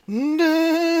You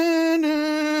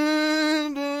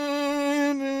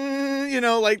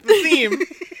know, like the theme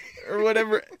or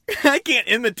whatever. I can't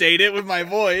imitate it with my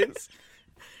voice.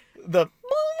 The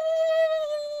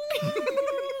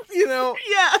you know,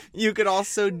 Yeah. you could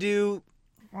also do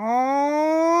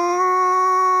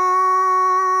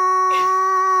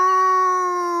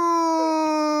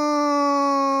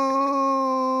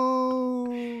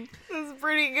That's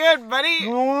pretty good, buddy.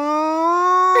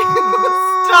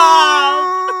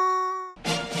 Stop.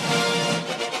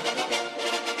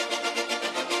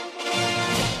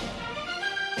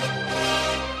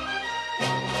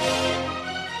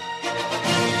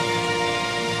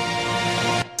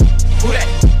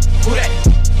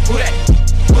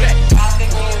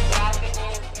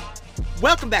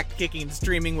 Welcome back to Kicking and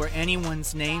Streaming, where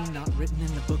anyone's name not written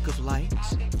in the Book of Light,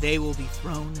 they will be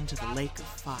thrown into the lake of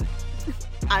fire.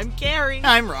 I'm Carrie,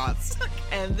 I'm Ross.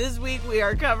 and this week we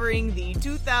are covering the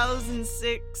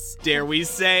 2006... Dare we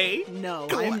say? No,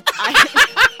 No.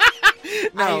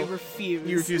 I refuse.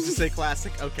 You refuse to say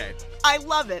classic? Okay. I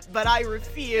love it, but I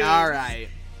refuse. Alright.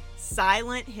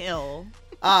 Silent Hill.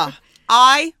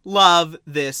 I love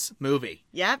this movie.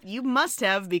 Yep, you must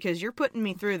have, because you're putting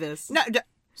me through this. No,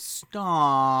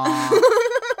 stop.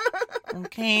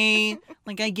 Okay?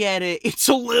 Like, I get it. It's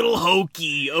a little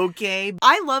hokey, okay?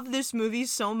 I love this movie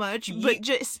so much, but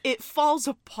just it falls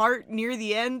apart near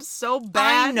the end so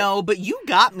bad. I know, but you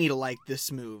got me to like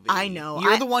this movie. I know.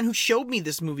 You're the one who showed me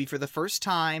this movie for the first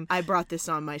time. I brought this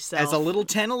on myself. As a little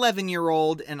 10,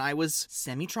 11-year-old, and I was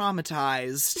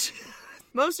semi-traumatized.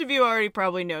 Most of you already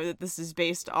probably know that this is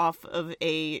based off of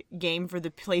a game for the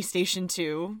PlayStation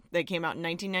 2 that came out in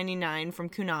 1999 from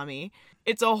Konami.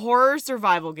 It's a horror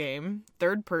survival game,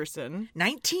 third person.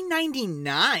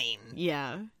 1999?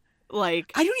 Yeah.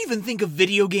 Like... I don't even think of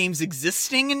video games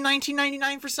existing in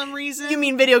 1999 for some reason. You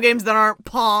mean video games that aren't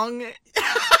Pong?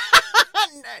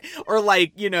 Or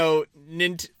like, you know,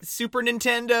 Super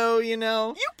Nintendo, you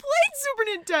know? You played Super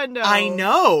Nintendo! I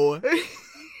know!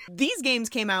 These games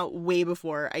came out way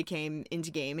before I came into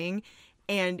gaming,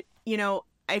 and, you know,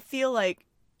 I feel like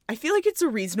it's a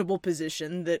reasonable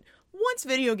position that once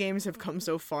video games have come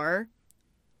so far,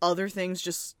 other things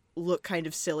just look kind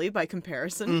of silly by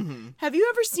comparison. Mm-hmm. Have you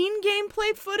ever seen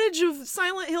gameplay footage of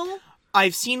Silent Hill?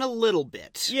 I've seen a little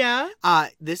bit. Yeah?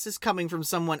 This is coming from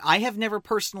someone... I have never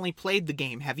personally played the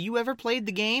game. Have you ever played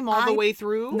the game all the way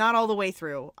through? Not all the way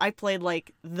through. I played,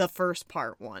 like, the first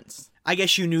part once. I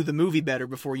guess you knew the movie better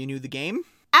before you knew the game?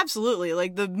 Absolutely.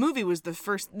 Like, the movie was the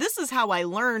first... This is how I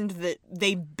learned that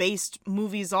they based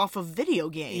movies off of video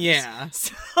games. Yeah.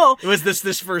 So... Was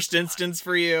this first instance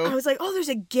for you? I was like, oh, there's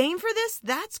a game for this?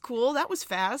 That's cool. That was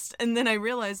fast. And then I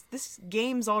realized this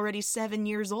game's already 7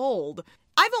 years old.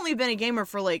 I've only been a gamer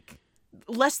for, like,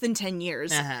 less than 10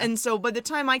 years. Uh-huh. And so by the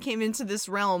time I came into this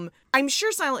realm, I'm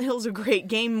sure Silent Hill's a great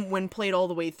game when played all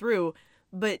the way through,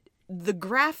 but the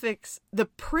graphics, the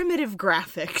primitive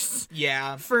graphics,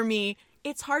 Yeah. for me,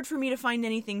 it's hard for me to find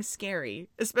anything scary,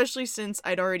 especially since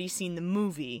I'd already seen the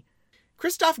movie.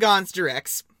 Christophe Gans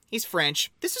directs. He's French.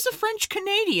 This is a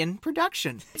French-Canadian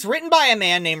production. It's written by a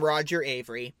man named Roger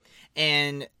Avary,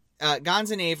 and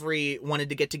Gans and Avary wanted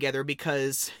to get together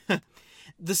because...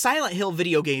 The Silent Hill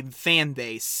video game fan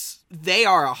base, they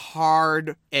are a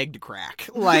hard egg to crack.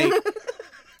 Like,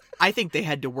 I think they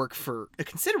had to work for a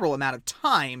considerable amount of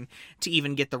time to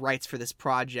even get the rights for this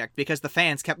project because the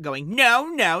fans kept going, no,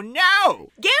 no,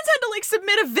 no! Gans had to, like,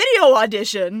 submit a video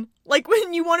audition. Like,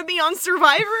 when you want to be on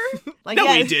Survivor? Like, No,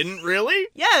 yeah. he didn't, really?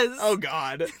 Yes. Oh,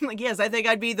 God. Like, yes, I think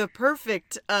I'd be the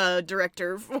perfect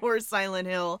director for Silent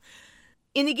Hill.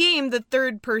 In the game, the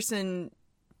third-person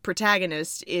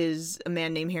protagonist is a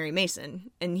man named Harry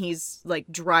Mason, and he's, like,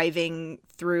 driving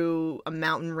through a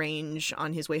mountain range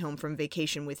on his way home from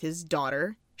vacation with his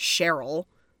daughter, Cheryl.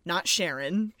 Not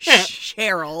Sharon.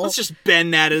 Cheryl. Let's just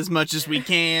bend that as much as we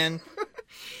can.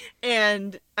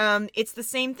 And it's the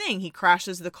same thing. He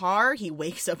crashes the car, he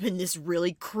wakes up in this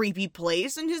really creepy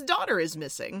place, and his daughter is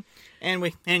missing.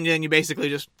 And then you basically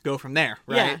just go from there,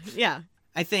 right? Yeah.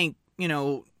 I think, you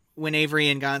know, when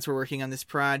Avary and Gans were working on this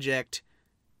project...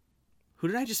 Who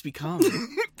did I just become?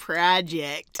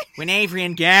 Project. When Avary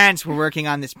and Gans were working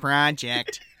on this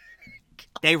project,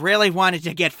 they really wanted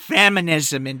to get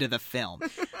feminism into the film.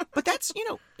 But that's, you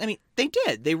know, I mean, they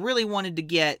did. They really wanted to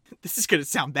get, this is going to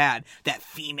sound bad, that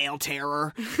female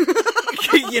terror.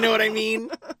 You know what I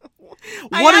mean?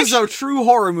 What is a true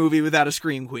horror movie without a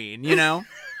scream queen, you know?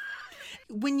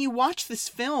 When you watch this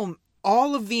film,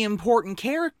 all of the important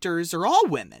characters are all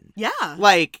women. Yeah.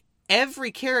 Like, every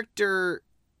character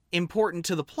important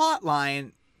to the plot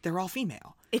line, they're all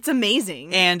female. It's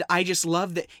amazing. And I just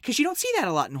love that, because you don't see that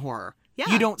a lot in horror.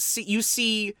 Yeah. You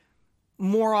see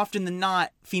more often than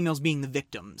not females being the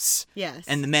victims. Yes.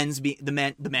 And the men's.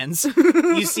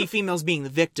 You see females being the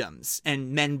victims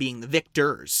and men being the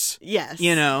victors. Yes.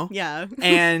 You know? Yeah.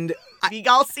 And have you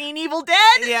all seen Evil Dead?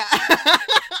 Yeah.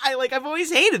 I've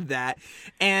always hated that.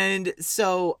 And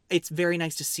so it's very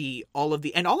nice to see all of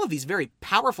these very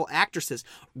powerful actresses.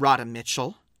 Radha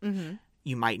Mitchell. Mm-hmm.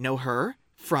 You might know her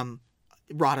from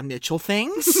Radha Mitchell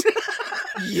things.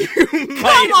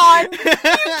 Come on! You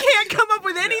can't come up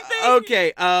with anything?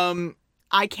 Okay,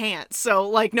 I can't,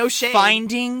 so, no shame.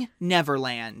 Finding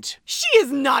Neverland. She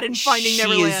is not in Finding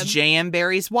Neverland. She is J.M.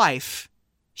 Barrie's wife.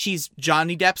 She's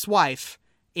Johnny Depp's wife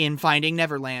in Finding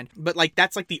Neverland. But,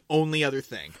 that's, the only other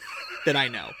thing that I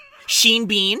know. Sean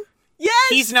Bean. Yes!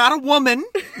 He's not a woman,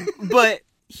 but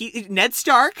Ned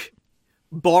Stark.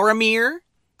 Boromir.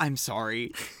 I'm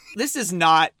sorry. This is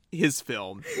not his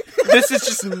film. This is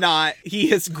just not... He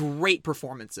has great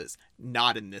performances.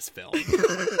 Not in this film.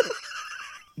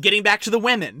 Getting back to the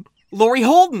women. Laurie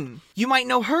Holden. You might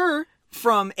know her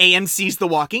from AMC's The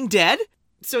Walking Dead.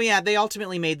 So yeah, they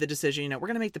ultimately made the decision, we're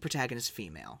going to make the protagonist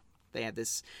female. They had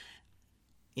this...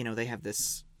 they have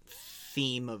this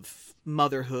theme of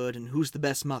motherhood and who's the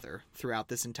best mother throughout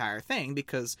this entire thing,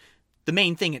 because the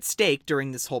main thing at stake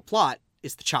during this whole plot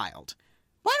is the child.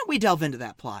 Why don't we delve into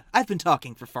that plot? I've been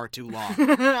talking for far too long.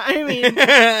 I mean,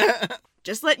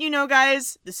 just letting you know,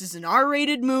 guys, this is an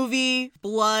R-rated movie.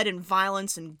 Blood and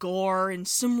violence and gore and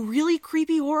some really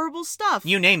creepy, horrible stuff.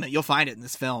 You name it, you'll find it in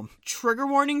this film. Trigger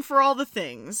warning for all the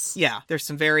things. Yeah, there's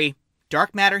some very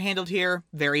dark matter handled here,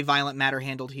 very violent matter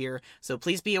handled here, so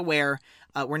please be aware.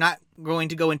 We're not going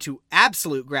to go into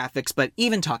absolute graphics, but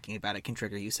even talking about it can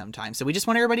trigger you sometimes. So we just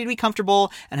want everybody to be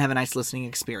comfortable and have a nice listening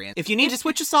experience. If you need to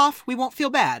switch us off, we won't feel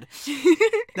bad.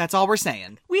 That's all we're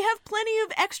saying. We have plenty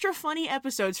of extra funny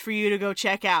episodes for you to go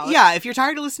check out. Yeah, if you're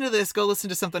tired of listening to this, go listen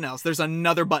to something else. There's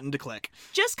another button to click.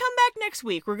 Just come back next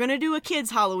week. We're going to do a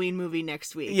kids' Halloween movie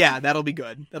next week. Yeah, that'll be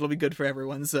good. That'll be good for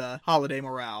everyone's holiday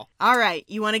morale. All right,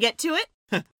 you want to get to it?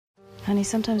 Honey,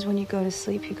 sometimes when you go to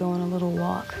sleep, you go on a little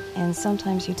walk. And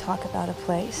sometimes you talk about a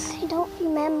place. I don't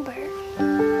remember.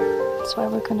 That's why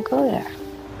we're gonna go there.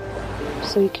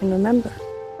 So you can remember.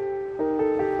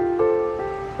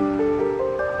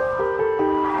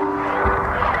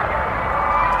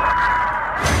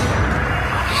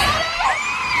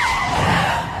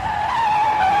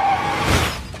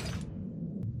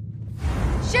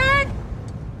 Sharon!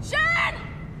 Sharon!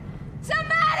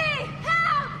 Somebody!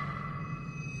 Help!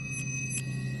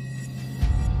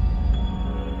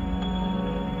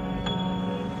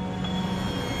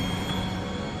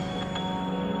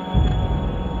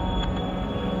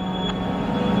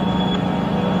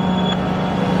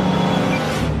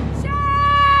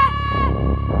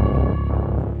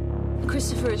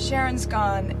 Christopher, Sharon's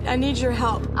gone. I need your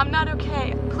help. I'm not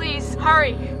okay. Please,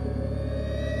 hurry.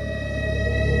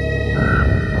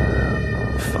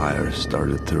 The fire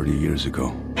started 30 years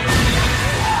ago.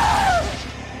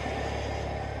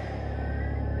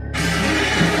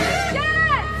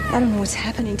 I don't know what's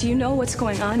happening. Do you know what's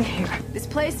going on here? This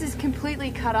place is completely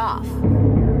cut off.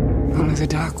 Only the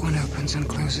dark one opens and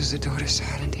closes the door to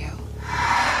Silent Hill.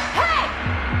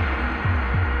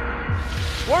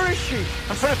 Where is she?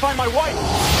 I'm trying to find my wife.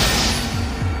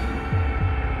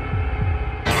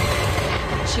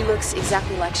 She looks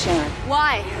exactly like Sharon.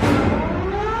 Why?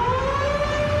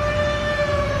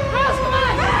 Rose, come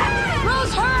on!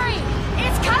 Rose, hurry!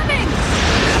 It's coming!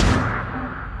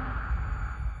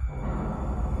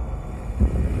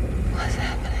 What's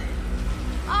happening?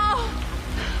 Oh!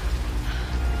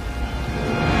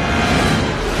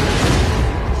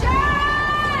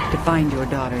 To find your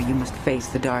daughter, you must face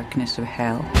the darkness of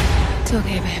hell. It's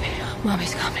okay, baby.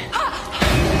 Mommy's coming.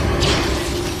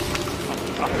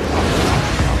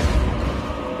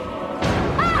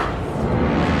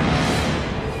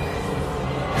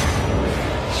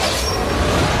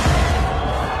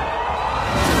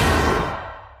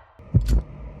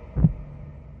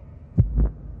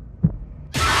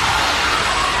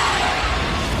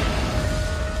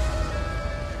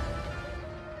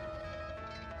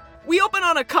 We open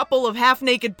on a couple of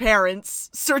half-naked parents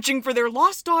searching for their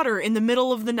lost daughter in the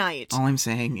middle of the night. All I'm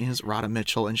saying is Radha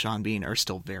Mitchell and Sean Bean are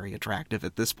still very attractive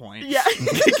at this point. Yeah.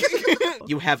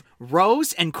 You have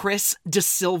Rose and Chris De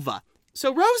Silva.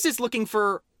 So Rose is looking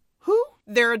for who?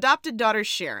 Their adopted daughter,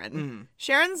 Sharon.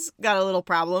 Sharon's got a little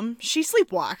problem. She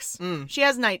sleepwalks. She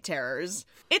has night terrors.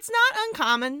 It's not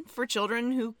uncommon for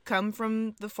children who come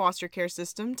from the foster care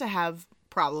system to have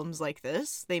problems like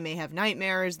this. They may have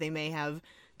nightmares. They may have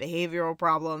behavioral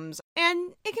problems.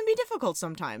 And it can be difficult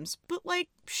sometimes. But,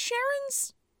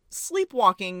 Sharon's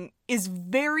sleepwalking is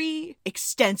very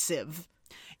extensive.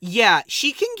 Yeah,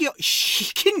 she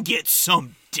can get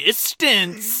some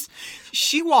distance.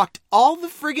 She walked all the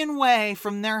friggin' way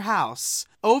from their house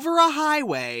over a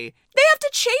highway. They have to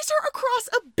chase her across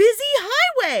a busy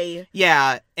highway.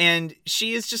 Yeah, and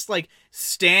she is just like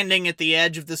standing at the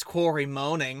edge of this quarry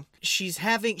moaning. She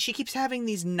keeps having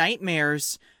these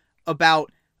nightmares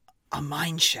about a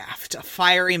mine shaft, a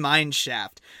fiery mine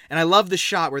shaft. And I love the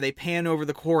shot where they pan over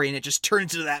the quarry and it just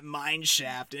turns into that mine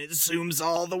shaft and it zooms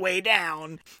all the way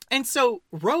down. And so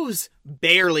Rose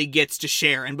barely gets to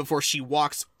Sharon before she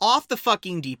walks off the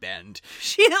fucking deep end.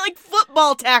 She like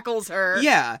football tackles her.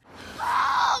 Yeah.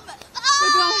 Mom!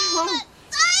 We're going home.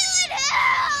 Silent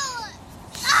Hill!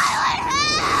 Silent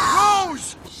Hill!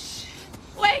 Rose!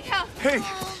 Wake up! Hey!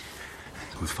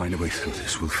 We'll find a way through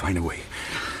this. We'll find a way.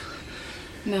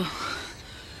 No.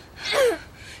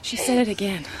 She said it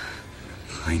again.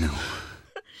 I know.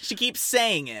 She keeps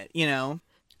saying it, you know?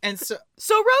 And so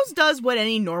Rose does what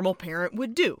any normal parent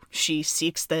would do. She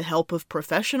seeks the help of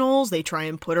professionals. They try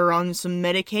and put her on some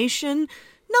medication.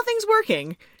 Nothing's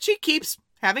working. she keeps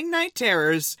having night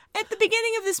terrors. At the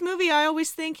beginning of this movie, I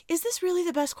always think, is this really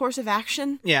the best course of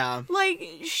action? Yeah.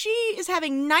 Like, she is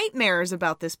having nightmares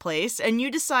about this place, and you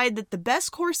decide that the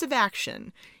best course of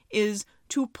action is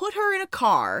to put her in a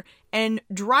car and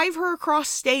drive her across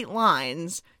state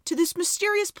lines to this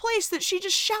mysterious place that she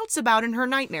just shouts about in her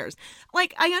nightmares.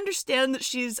 Like, I understand that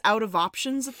she's out of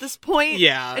options at this point.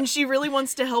 Yeah. And she really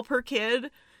wants to help her kid.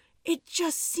 It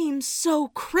just seems so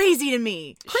crazy to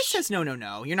me. Chris says, no.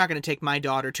 You're not going to take my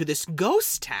daughter to this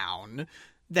ghost town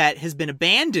that has been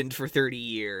abandoned for 30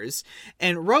 years.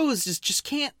 And Rose just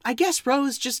can't, I guess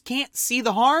Rose just can't see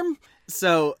the harm.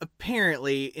 So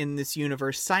apparently in this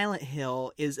universe, Silent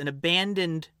Hill is an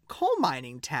abandoned coal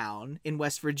mining town in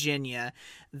West Virginia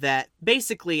that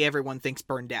basically everyone thinks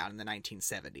burned down in the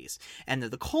 1970s. And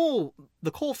the coal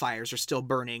fires are still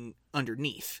burning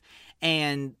underneath.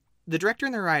 And the director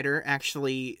and the writer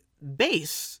actually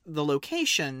base the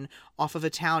location off of a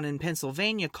town in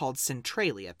Pennsylvania called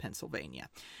Centralia, Pennsylvania.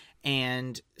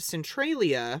 And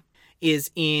Centralia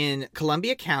is in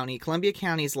Columbia County. Columbia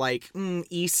County is like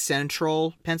east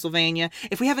central Pennsylvania.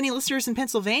 If we have any listeners in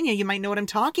Pennsylvania, you might know what I'm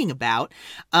talking about.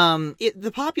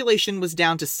 The population was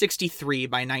down to 63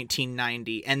 by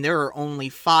 1990, and there are only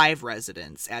 5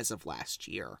 residents as of last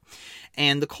year.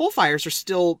 And the coal fires are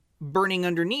still burning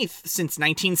underneath since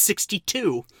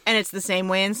 1962. And it's the same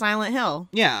way in Silent Hill.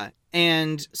 Yeah,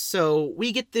 and so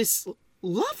we get this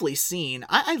lovely scene.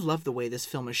 I love the way this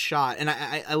film is shot, and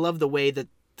I love the way that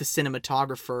the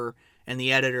cinematographer and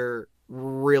the editor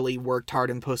really worked hard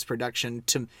in post-production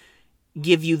to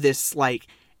give you this, like,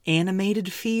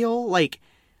 animated feel. Like,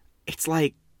 it's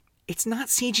not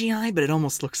CGI, but it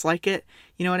almost looks like it.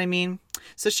 You know what I mean?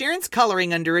 So Sharon's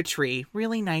coloring under a tree.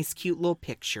 Really nice, cute little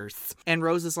pictures. And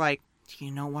Rose is like, do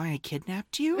you know why I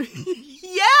kidnapped you?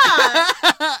 Yeah!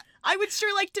 I would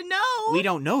sure like to know. We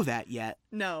don't know that yet.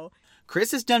 No.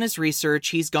 Chris has done his research.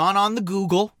 He's gone on the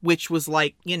Google, which was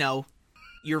like, you know,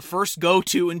 your first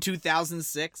go-to in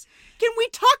 2006. Can we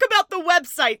talk about the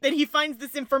website that he finds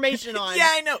this information on? Yeah,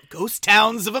 I know. Ghost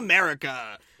Towns of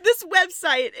America. This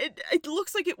website, it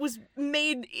looks like it was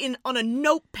made on a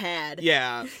notepad.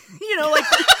 Yeah. You know, like...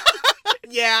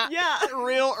 Yeah. Yeah.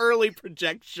 Real early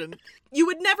projection. You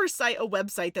would never cite a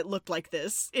website that looked like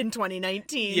this in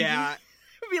 2019. Yeah.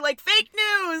 It'd be like, fake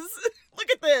news!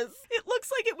 Look at this! It looks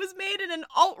like it was made in an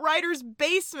alt-writer's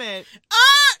basement.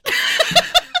 Ah!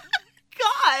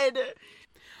 God!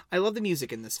 I love the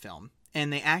music in this film,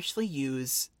 and they actually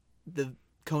use the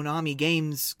Konami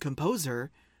Games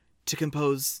composer to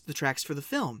compose the tracks for the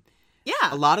film. Yeah.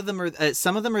 A lot of them are,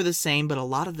 some of them are the same, but a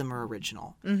lot of them are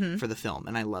original for the film,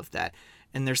 and I love that.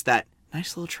 And there's that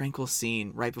nice little tranquil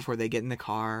scene right before they get in the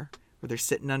car, where they're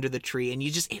sitting under the tree, and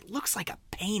it looks like a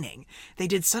painting. They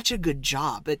did such a good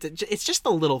job. It's just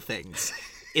the little things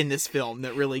in this film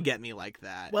that really get me like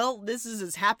that. Well, this is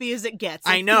as happy as it gets.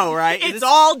 I know, right? It's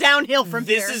all downhill from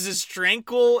here. This is as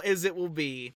tranquil as it will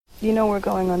be. You know we're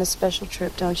going on a special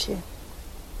trip, don't you?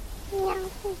 No.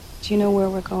 Do you know where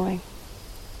we're going?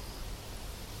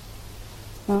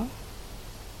 No?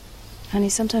 Honey,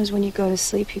 sometimes when you go to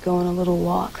sleep, you go on a little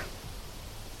walk.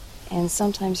 And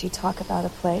sometimes you talk about a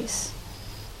place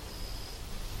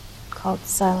called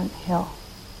Silent Hill.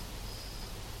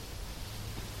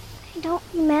 I don't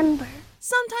remember.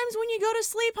 Sometimes when you go to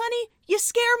sleep, honey, you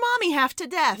scare mommy half to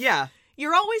death. Yeah.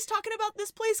 You're always talking about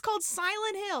this place called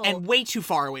Silent Hill. And way too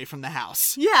far away from the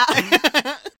house. Yeah.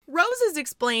 Rose is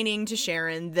explaining to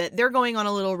Sharon that they're going on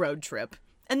a little road trip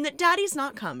and that Daddy's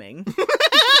not coming.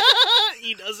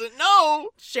 He doesn't know.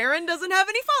 Sharon doesn't have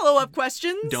any follow-up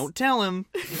questions. Don't tell him.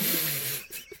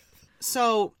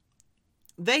 So,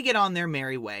 they get on their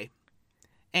merry way.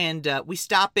 And we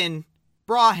stop in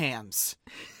Brahams.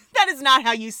 That is not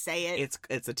how you say it.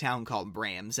 It's a town called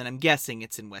Brahms, and I'm guessing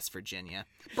it's in West Virginia.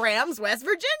 Brahms, West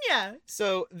Virginia.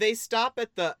 So they stop at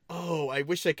I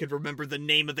wish I could remember the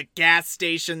name of the gas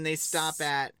station they stop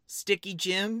at. Sticky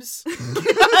Jim's?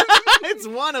 It's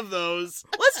one of those.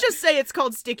 Let's just say it's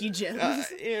called Sticky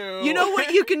Jim's. Ew. You know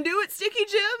what you can do at Sticky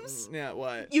Jim's? Yeah,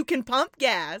 what? You can pump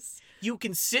gas. You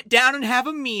can sit down and have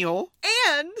a meal.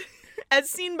 And, as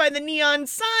seen by the neon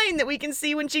sign that we can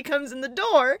see when she comes in the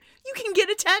door, you can get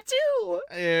a tattoo. Ew.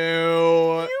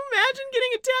 Can you imagine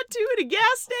getting a tattoo at a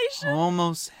gas station?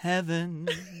 Almost heaven,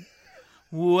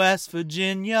 West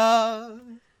Virginia.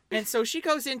 And so she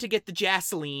goes in to get the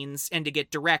Jacelines and to get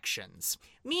directions.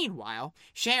 Meanwhile,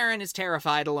 Sharon is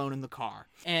terrified alone in the car.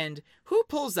 And who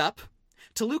pulls up?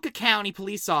 Toluca County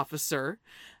police officer.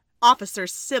 Officer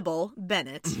Sybil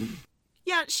Bennett.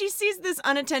 Yeah, she sees this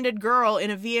unattended girl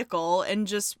in a vehicle and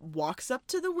just walks up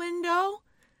to the window.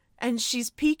 And she's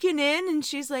peeking in and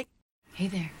she's like, Hey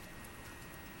there.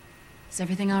 Is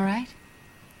everything all right?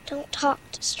 Don't talk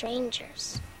to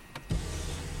strangers.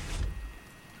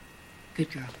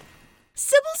 Good girl.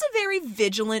 Sybil's a very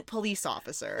vigilant police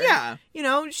officer. Yeah. You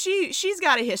know, she's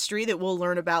got a history that we'll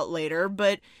learn about later,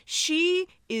 but she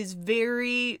is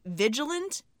very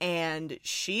vigilant and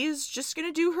she's just going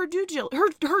to do her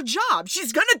job.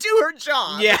 She's going to do her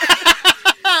job. Yeah.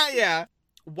 Yeah.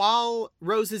 While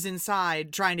Rose is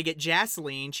inside trying to get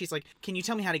Jaceline, she's like, can you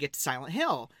tell me how to get to Silent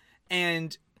Hill?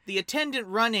 And the attendant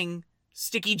running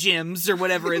Sticky Jim's or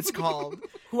whatever it's called,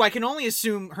 who I can only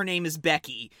assume her name is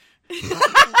Becky.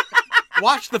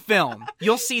 Watch the film.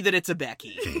 You'll see that it's a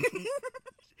Becky.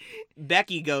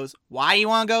 Becky goes, why you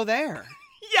want to go there?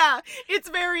 Yeah, it's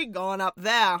very gone up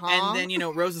there, huh? And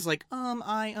then, Rose is like,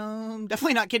 I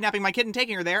definitely not kidnapping my kid and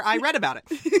taking her there. I read about it.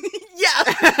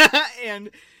 Yeah. And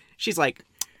she's like,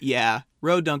 yeah,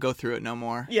 road don't go through it no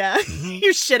more. Yeah,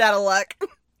 you're shit out of luck.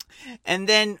 And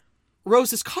then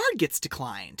Rose's card gets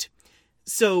declined.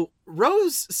 So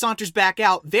Rose saunters back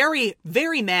out, very,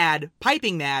 very mad,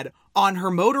 piping mad, on her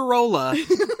Motorola.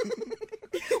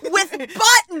 With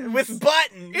buttons! With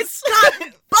buttons! It's got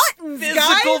buttons,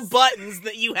 Physical guys! buttons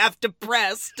that you have to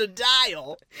press to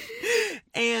dial.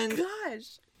 And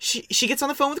Gosh. she gets on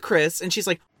the phone with Chris, and she's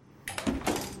like,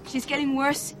 She's getting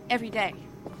worse every day.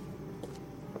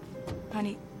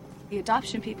 Honey, the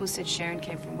adoption people said Sharon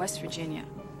came from West Virginia.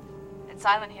 And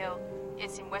Silent Hill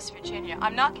is in West Virginia.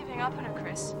 I'm not giving up on her,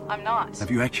 Chris. I'm not.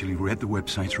 Have you actually read the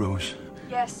websites, Rose?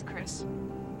 Yes, Chris.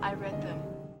 I read them.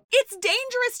 It's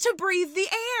dangerous to breathe the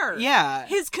air. yeah.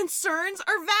 His concerns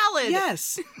are valid.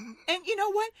 Yes. And you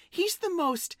know what? He's the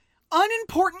most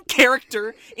unimportant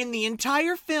character in the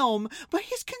entire film, but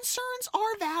his concerns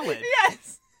are valid.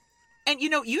 Yes. And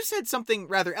you said something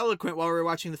rather eloquent while we were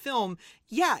watching the film.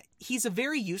 Yeah, he's a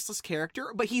very useless character,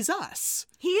 but he's us.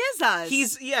 He is us.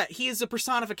 He is a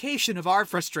personification of our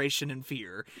frustration and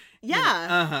fear. Yeah.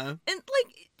 Uh-huh. And,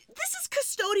 this is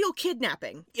custodial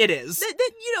kidnapping. It is. That,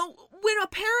 when a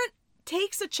parent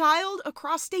takes a child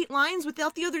across state lines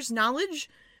without the other's knowledge,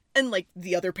 and,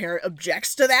 the other parent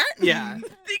objects to that, Yeah.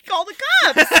 they call the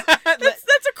cops.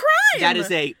 That's a crime. That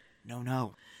is a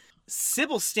no.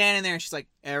 Sybil's standing there and she's like,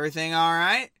 everything all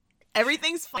right?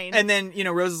 Everything's fine. And then,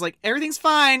 Rose is like, everything's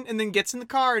fine, and then gets in the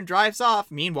car and drives off.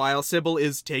 Meanwhile, Sybil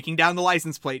is taking down the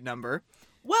license plate number.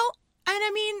 Well, and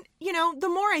I mean, the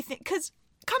more I think, because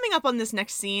coming up on this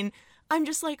next scene, I'm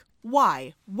just like,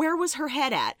 why? Where was her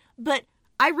head at? But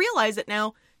I realize it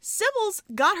now. Sybil's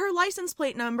got her license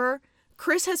plate number.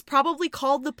 Chris has probably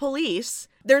called the police.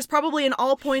 There's probably an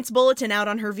all-points bulletin out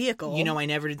on her vehicle. I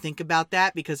never did think about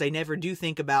that because I never do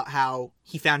think about how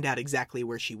he found out exactly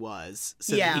where she was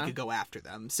so that he could go after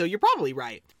them. So you're probably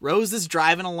right. Rose is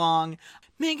driving along,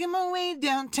 making my way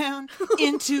downtown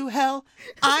into hell.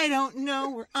 I don't know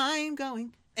where I'm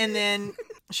going. And then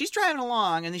she's driving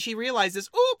along, and then she realizes,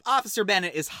 oop, Officer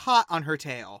Bennett is hot on her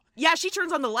tail. Yeah, she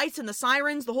turns on the lights and the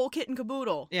sirens, the whole kit and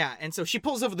caboodle. Yeah, and so she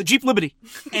pulls over the Jeep Liberty.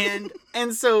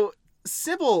 And so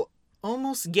Sybil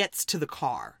almost gets to the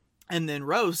car. And then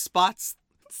Rose spots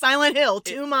Silent Hill,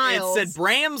 2 miles. It said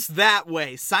Brahms that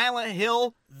way, Silent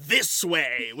Hill this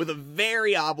way, with a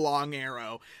very oblong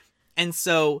arrow. And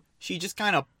so she just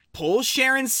kind of pulls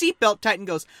Sharon's seatbelt tight and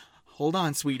goes, hold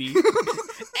on, sweetie.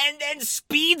 And then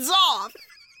speeds off.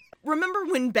 Remember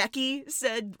when Becky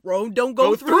said, road don't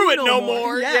go through it no more?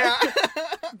 more. Yeah.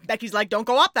 Becky's like, don't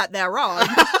go up that there road.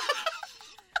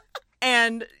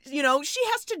 And, you know, she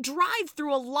has to drive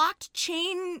through a locked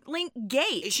chain link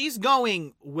gate. She's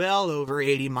going well over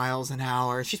 80 miles an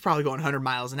hour. She's probably going 100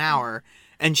 miles an hour.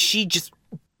 And she just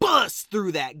busts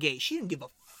through that gate. She didn't give a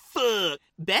fuck.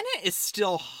 Bennett is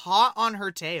still hot on her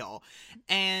tail.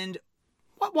 And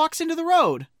what walks into the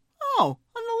road? Oh,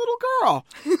 a little girl.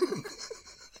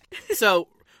 So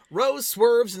Rose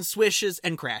swerves and swishes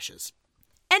and crashes.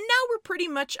 And now we're pretty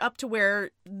much up to where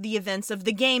the events of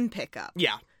the game pick up.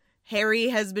 Yeah. Harry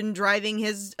has been driving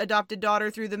his adopted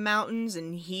daughter through the mountains,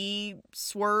 and he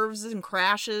swerves and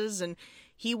crashes, and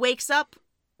he wakes up,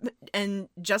 and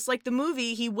just like the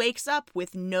movie, he wakes up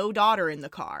with no daughter in the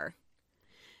car.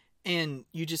 And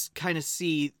you just kind of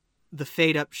see the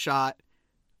fade-up shot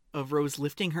of Rose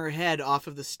lifting her head off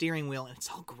of the steering wheel, and it's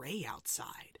all gray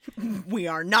outside. We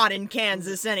are not in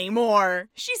Kansas anymore.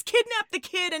 She's kidnapped the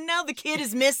kid, and now the kid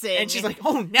is missing. And she's like,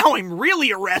 oh, now I'm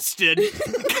really arrested.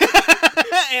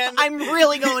 And I'm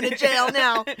really going to jail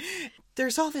now.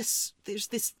 There's all this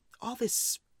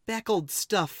speckled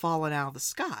stuff falling out of the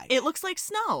sky. It looks like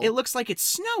snow. It looks like it's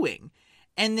snowing.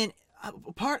 And then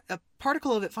a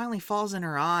particle of it finally falls in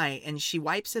her eye, and she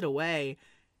wipes it away,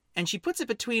 and she puts it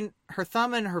between her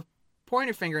thumb and her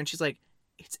pointer finger, and she's like,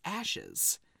 it's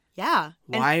ashes. Yeah.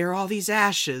 Why are all these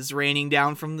ashes raining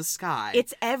down from the sky?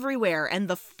 It's everywhere, and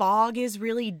the fog is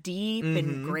really deep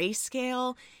and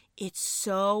grayscale. It's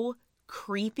so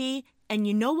creepy, and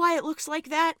you know why it looks like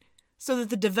that? So that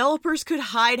the developers could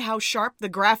hide how sharp the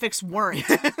graphics weren't.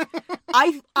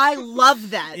 I love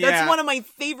that. Yeah. That's one of my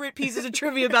favorite pieces of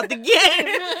trivia about the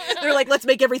game. They're like, let's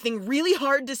make everything really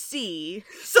hard to see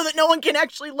so that no one can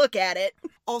actually look at it.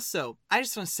 Also, I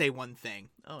just want to say one thing.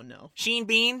 Oh, no. Sheen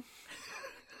Bean,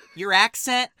 your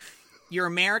accent, your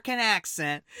American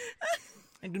accent,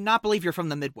 I do not believe you're from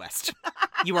the Midwest.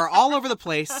 You are all over the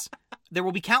place. There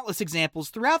will be countless examples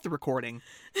throughout the recording.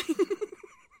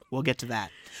 We'll get to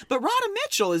that. But Radha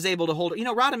Mitchell is able to hold... You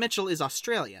know, Radha Mitchell is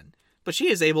Australian, but she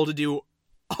is able to do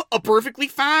a perfectly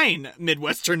fine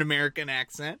Midwestern American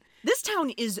accent. This town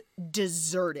is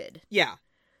deserted. Yeah.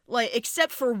 Like,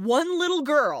 except for one little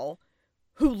girl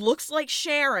who looks like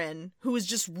Sharon, who is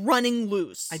just running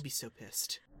loose. I'd be so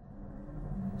pissed.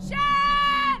 Sharon!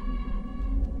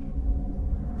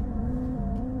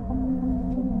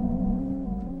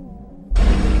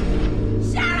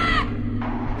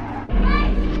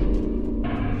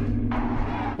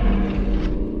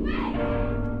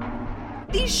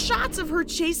 These shots of her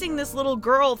chasing this little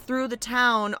girl through the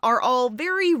town are all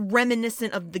very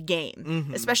reminiscent of the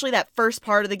game, especially that first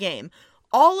part of the game.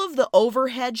 All of the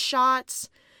overhead shots,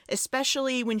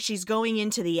 especially when she's going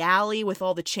into the alley with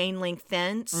all the chain link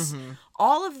fence,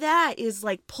 all of that is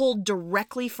like pulled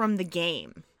directly from the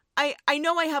game. I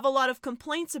know I have a lot of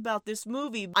complaints about this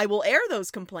movie. I will air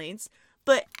those complaints,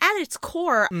 but at its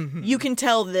core, you can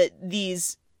tell that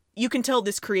this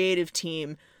creative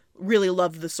team really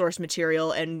loved the source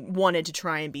material and wanted to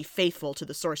try and be faithful to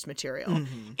the source material.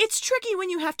 It's tricky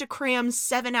when you have to cram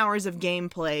 7 hours of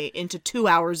gameplay into 2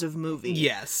 hours of movie.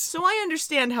 Yes. So I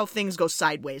understand how things go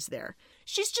sideways there.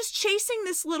 She's just chasing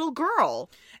this little girl.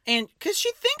 And because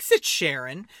she thinks it's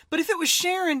Sharon, but if it was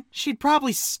Sharon, she'd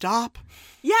probably stop.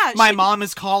 Yeah. My mom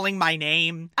is calling my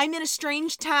name. I'm in a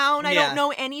strange town. I don't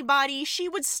know anybody. She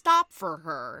would stop for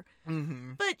her.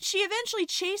 But she eventually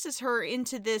chases her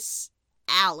into this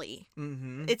alley.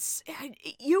 It's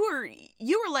you were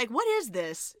like, what is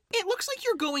this? It looks like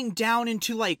you're going down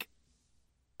into like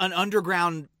an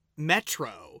underground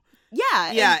metro.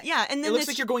 Yeah. And then it looks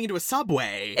like you're going into a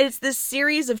subway. It's this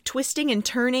series of twisting and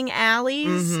turning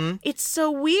alleys. It's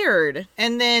so weird.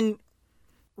 And then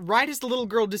right as the little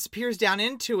girl disappears down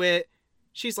into it,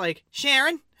 she's like,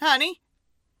 Sharon, honey.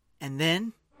 And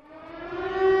then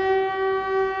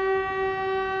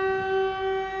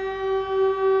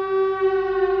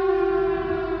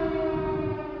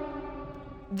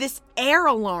this air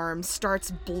alarm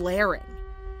starts blaring.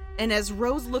 And as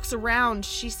Rose looks around,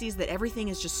 she sees that everything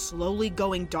is just slowly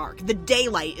going dark. The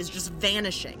daylight is just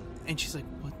vanishing. And she's like,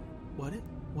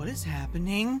 what is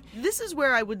happening? This is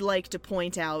where I would like to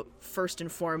point out, first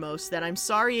and foremost, that I'm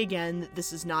sorry again that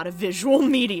this is not a visual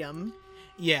medium.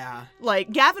 Yeah.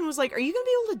 Like, Gavin was like, are you going to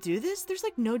be able to do this? There's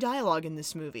like no dialogue in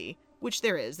this movie. Which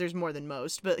there is. There's more than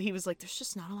most. But he was like, there's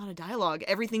just not a lot of dialogue.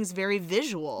 Everything's very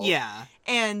visual. Yeah.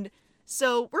 And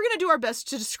so we're going to do our best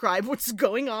to describe what's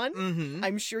going on.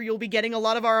 I'm sure you'll be getting a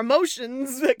lot of our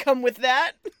emotions that come with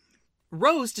that.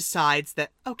 Rose decides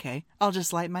that, okay, I'll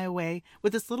just light my way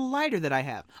with this little lighter that I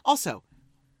have. Also,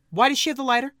 why does she have the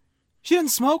lighter? She doesn't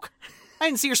smoke. I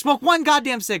didn't see her smoke one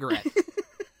goddamn cigarette.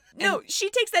 No, she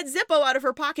takes that Zippo out of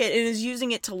her pocket and is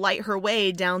using it to light her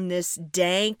way down this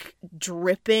dank,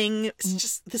 dripping... It's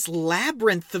just this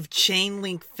labyrinth of chain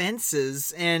link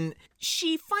fences, and...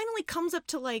 She finally comes up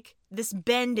to, like, this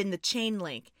bend in the chain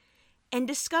link and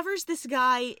discovers this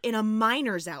guy in a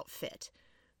miner's outfit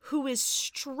who is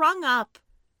strung up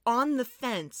on the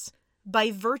fence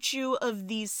by virtue of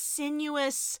these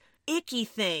sinuous, icky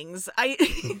things.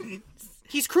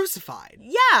 He's crucified.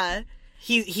 Yeah.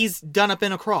 He's done up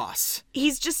in a cross.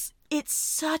 He's just, it's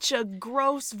such a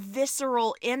gross,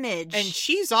 visceral image. And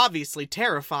she's obviously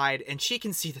terrified, and she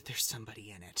can see that there's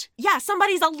somebody in it. Yeah,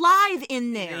 somebody's alive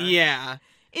in there. Yeah.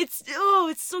 It's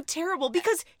so terrible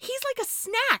because he's like a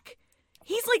snack.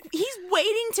 He's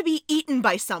waiting to be eaten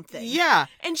by something. Yeah.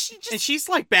 And she's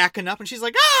like backing up, and she's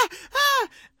like, ah!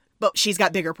 But she's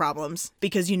got bigger problems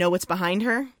because you know what's behind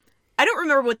her? I don't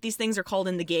remember what these things are called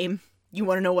in the game. You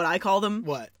want to know what I call them?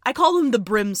 What? I call them the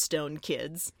Brimstone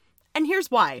Kids. And here's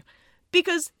why.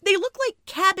 Because they look like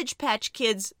Cabbage Patch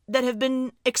Kids that have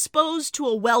been exposed to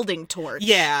a welding torch.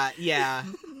 Yeah.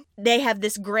 They have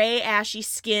this gray, ashy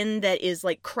skin that is,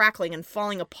 like, crackling and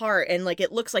falling apart, and, like,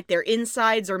 it looks like their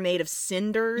insides are made of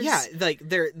cinders. Yeah, like,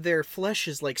 their flesh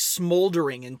is, like,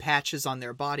 smoldering in patches on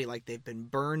their body like they've been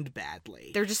burned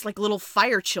badly. They're just like little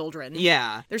fire children.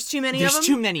 Yeah. There's too many of them? There's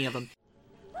too many of them.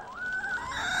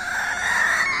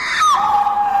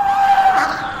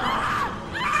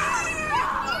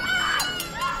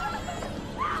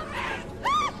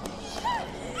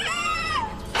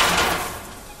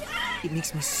 It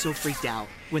makes me so freaked out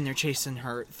when they're chasing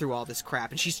her through all this crap,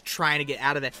 and she's trying to get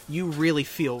out of it. You really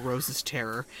feel Rose's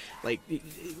terror. Like,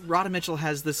 Radha Mitchell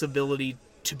has this ability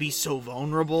to be so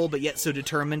vulnerable, but yet so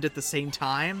determined at the same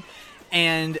time.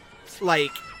 And,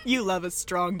 like... You love a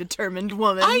strong, determined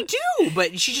woman. I do,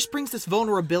 but she just brings this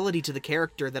vulnerability to the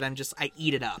character that I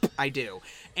eat it up. I do.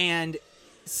 And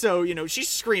so, she's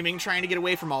screaming, trying to get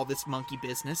away from all this monkey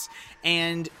business,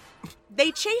 and... They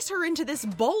chase her into this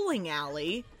bowling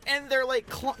alley. And they're like,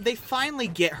 they finally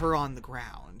get her on the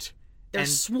ground. They're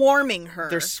swarming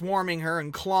her. They're swarming her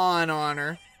and clawing on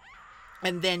her.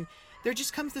 And then there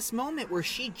just comes this moment where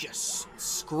she just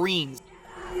screams.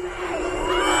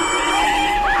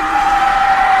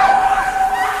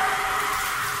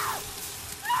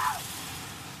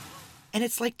 And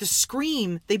it's like the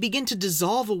scream, they begin to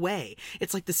dissolve away.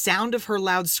 It's like the sound of her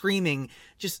loud screaming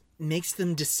just makes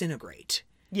them disintegrate.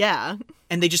 Yeah.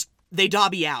 And they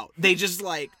dobby out. They just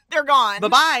like... They're gone.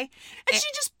 Bye-bye. And she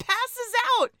just passes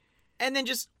out. And then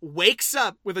just wakes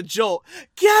up with a jolt.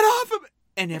 Get off of me!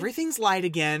 And everything's light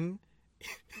again.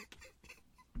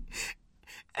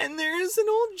 And there's an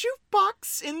old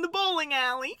jukebox in the bowling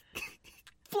alley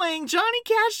playing Johnny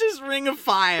Cash's Ring of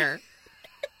Fire.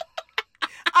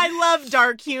 I love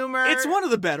dark humor. It's one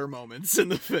of the better moments in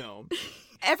the film.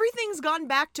 Everything's gone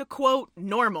back to, quote,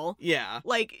 normal. Yeah.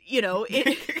 Like,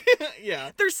 yeah.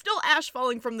 There's still ash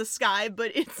falling from the sky,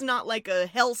 but it's not like a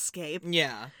hellscape.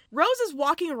 Yeah. Rose is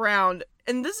walking around,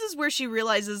 and this is where she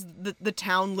realizes that the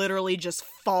town literally just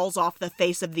falls off the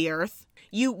face of the earth.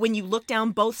 When you look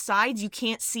down both sides, you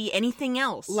can't see anything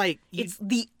else. It's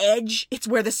the edge. It's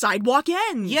where the sidewalk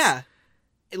ends. Yeah.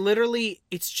 Literally,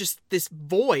 it's just this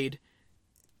void,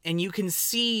 and you can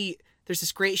see... There's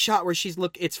this great shot where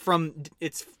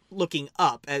it's looking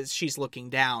up as she's looking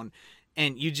down,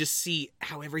 and you just see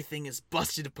how everything is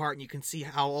busted apart, and you can see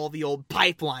how all the old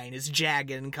pipeline is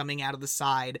jagged and coming out of the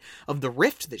side of the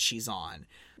rift that she's on.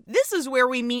 This is where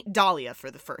we meet Dahlia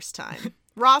for the first time.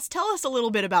 Ross, tell us a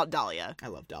little bit about Dahlia. I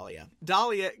love Dahlia.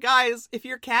 Dahlia, guys, if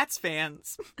you're Cats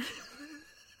fans,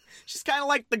 she's kind of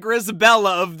like the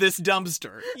Grisabella of this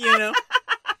dumpster,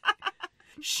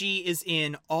 She is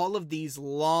in all of these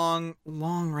long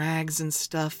rags and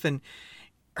stuff, and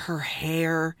her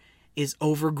hair is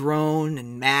overgrown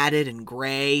and matted and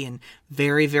gray and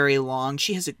very, very long.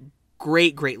 She has a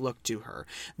great look to her.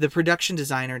 The production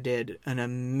designer did an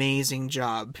amazing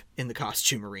job in the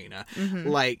costume arena. Mm-hmm.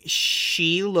 Like,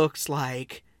 she looks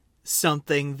like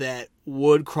something that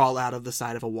would crawl out of the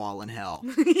side of a wall in hell.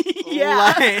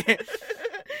 Yeah.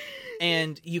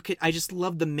 And I just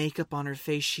love the makeup on her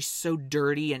face. She's so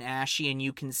dirty and ashy, and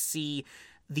you can see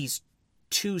these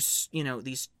two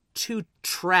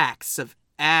tracks of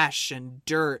ash and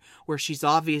dirt where she's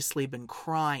obviously been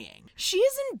crying. She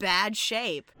is in bad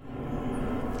shape.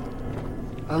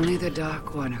 Only the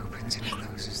Dark One opens and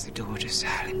closes the door to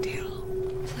Silent Hill.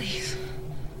 Please.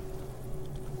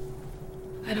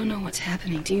 I don't know what's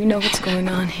happening. Do you know what's going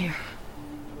on here?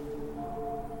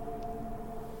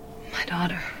 My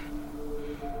daughter.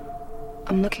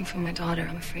 I'm looking for my daughter.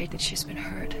 I'm afraid that she's been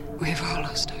hurt. We've all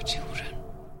lost our children.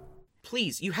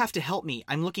 please, you have to help me.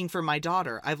 I'm looking for my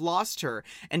daughter. I've lost her.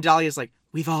 And Dahlia's like,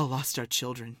 we've all lost our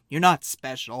children. You're not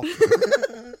special.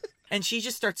 And she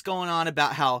just starts going on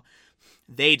about how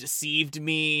they deceived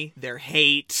me, their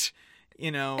hate,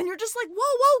 you know. And you're just like,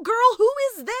 whoa, girl, who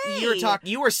is they?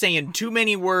 You were saying too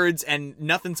many words and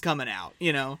nothing's coming out,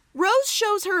 you know. Rose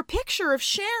shows her a picture of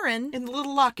Sharon. And the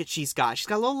little locket she's got. She's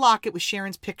got a little locket with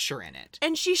Sharon's picture in it.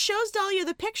 And she shows Dahlia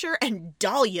the picture, and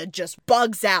Dahlia just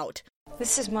bugs out.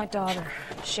 This is my daughter,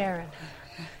 Sharon.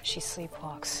 She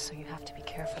sleepwalks, so you have to be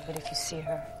careful. But if you see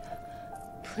her,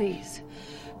 please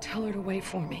tell her to wait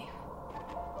for me.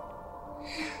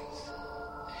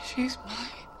 She's mine.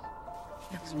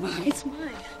 It's mine. It's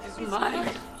mine. It's mine.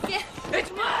 Get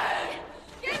It's mine.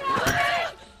 Get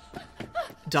off!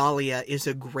 Dahlia is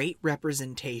a great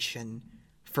representation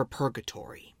for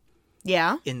purgatory.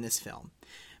 Yeah. In this film.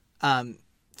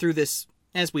 Through this,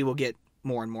 as we will get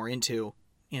more and more into,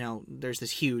 you know, there's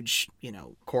this huge, you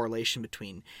know, correlation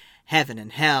between heaven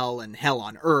and hell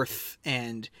on earth.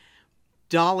 And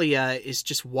Dahlia is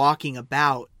just walking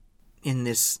about in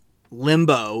this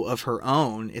limbo of her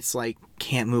own. It's like,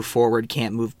 can't move forward,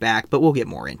 can't move back, but we'll get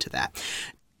more into that.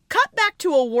 Cut back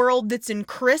to a world that's in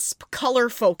crisp color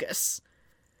focus.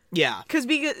 Yeah. Because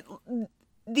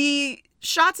the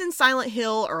shots in Silent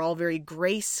Hill are all very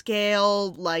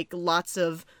grayscale, like lots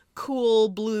of cool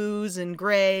blues and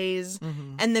grays.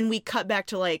 Mm-hmm. And then we cut back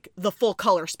to like the full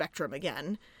color spectrum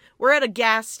again. We're at a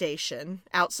gas station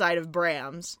outside of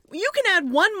Bram's. You can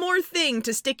add one more thing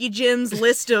to Sticky Jim's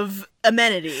list of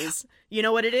amenities. You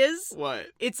know what it is? What?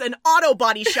 It's an auto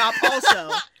body shop also.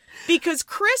 Because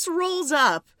Chris rolls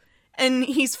up and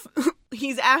he's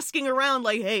asking around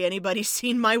like, hey, anybody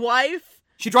seen my wife?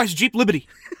 She drives a Jeep Liberty.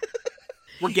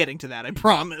 We're getting to that, I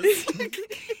promise.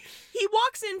 He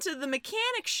walks into the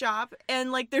mechanic shop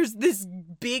and like there's this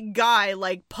big guy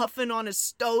like puffing on a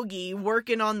stogie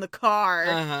working on the car.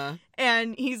 Uh-huh.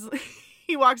 And he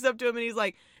walks up to him and he's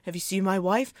like, have you seen my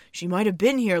wife? She might have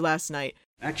been here last night.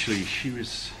 Actually, she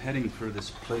was heading for this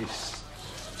place,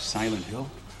 Silent Hill.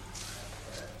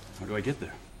 How do I get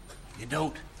there? You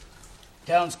don't.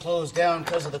 Town's closed down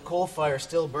because of the coal fire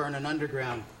still burning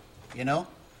underground. You know?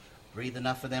 Breathe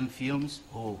enough of them fumes,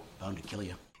 bound to kill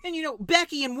you. And, you know,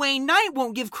 Becky and Wayne Knight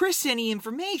won't give Chris any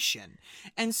information.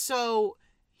 And so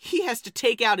he has to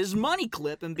take out his money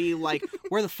clip and be like,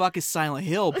 where the fuck is Silent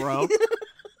Hill, bro?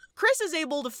 Chris is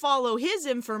able to follow his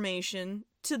information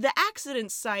to the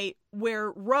accident site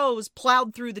where Rose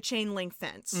plowed through the chain link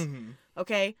fence. Mm-hmm.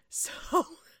 Okay? So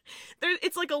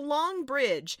it's like a long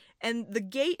bridge, and the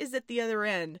gate is at the other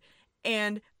end.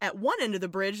 And at one end of the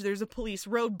bridge, there's a police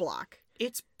roadblock.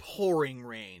 It's pouring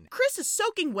rain. Chris is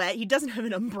soaking wet. He doesn't have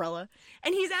an umbrella.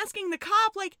 And he's asking the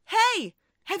cop, like, hey,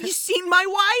 have you seen my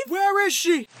wife? Where is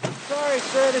she? Sorry,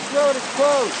 sir, this road is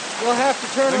closed. We'll have to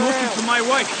turn around. I'm looking for my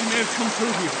wife. She may have come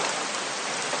through here.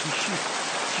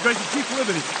 She drives a Jeep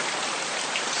Liberty.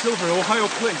 Silver, Ohio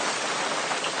plate.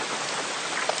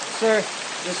 Sir,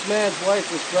 this man's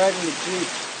wife was driving the Jeep.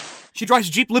 She drives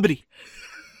a Jeep Liberty.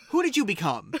 Who did you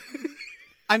become?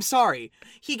 I'm sorry.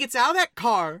 He gets out of that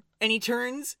car and he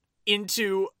turns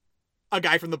into a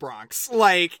guy from the Bronx.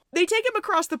 Like, they take him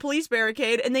across the police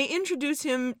barricade and they introduce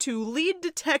him to lead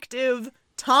detective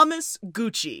Thomas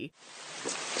Gucci.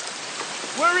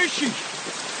 Where is she?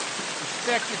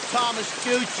 Inspector Thomas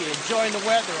Gucci, enjoying the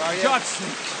weather, are you? God's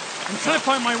sake. I'm trying to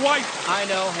find my wife. I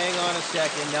know, hang on a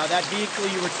second. Now, that vehicle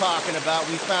you were talking about,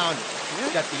 we found it. Yeah?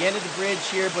 It's got the end of the bridge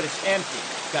here, but it's empty.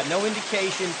 It's got no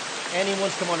indication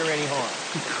anyone's come under any harm.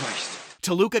 Good Christ.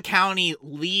 Toluca County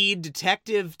lead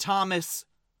detective Thomas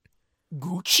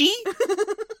Gucci?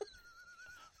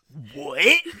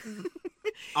 What?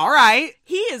 All right.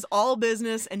 He is all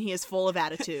business and he is full of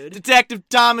attitude. Detective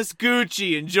Thomas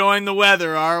Gucci, enjoying the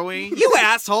weather, are we? You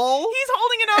asshole. He's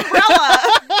holding an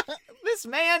umbrella. This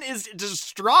man is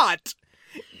distraught.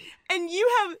 And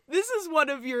this is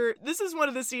one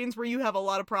of the scenes where you have a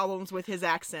lot of problems with his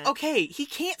accent. Okay, he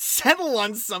can't settle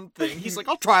on something. He's like,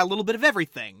 I'll try a little bit of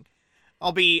everything.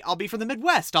 I'll be from the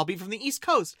Midwest. I'll be from the East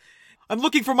Coast. I'm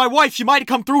looking for my wife. She might have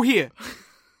come through here.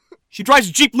 She drives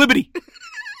a Jeep Liberty.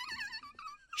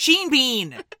 Sheen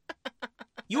Bean.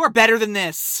 You are better than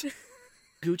this.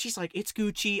 Gucci's like, it's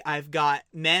Gucci. I've got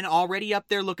men already up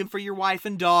there looking for your wife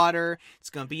and daughter. It's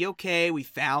gonna be okay. We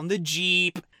found the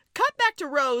Jeep. Cut back to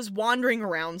Rose wandering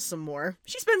around some more.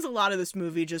 She spends a lot of this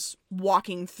movie just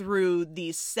walking through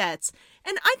these sets.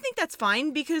 And I think that's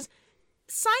fine because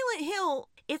Silent Hill,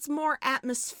 it's more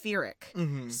atmospheric.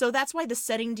 Mm-hmm. So that's why the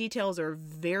setting details are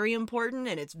very important,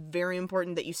 and it's very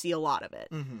important that you see a lot of it.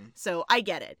 Mm-hmm. So I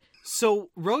get it. So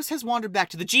Rose has wandered back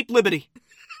to the Jeep Liberty.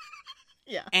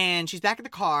 Yeah. And she's back at the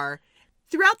car,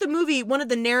 Throughout the movie, one of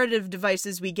the narrative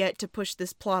devices we get to push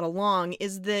this plot along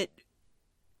is that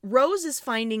Rose is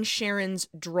finding Sharon's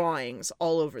drawings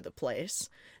all over the place,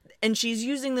 and she's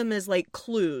using them as, like,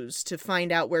 clues to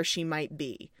find out where she might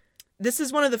be. This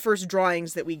is one of the first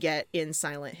drawings that we get in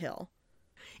Silent Hill.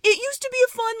 It used to be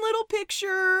a fun little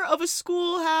picture of a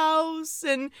schoolhouse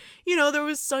and, you know, there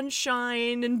was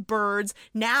sunshine and birds.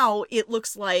 Now it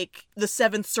looks like the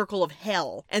seventh circle of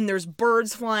hell and there's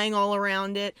birds flying all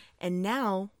around it. And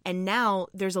now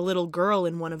there's a little girl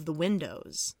in one of the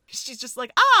windows. She's just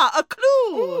like, a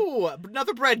clue. Ooh,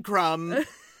 another breadcrumb.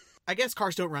 I guess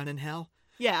cars don't run in hell.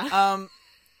 Yeah.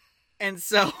 And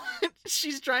so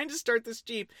she's trying to start this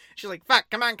Jeep. She's like,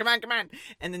 fuck, come on.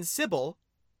 And then Sybil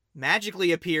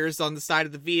magically appears on the side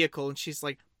of the vehicle, and she's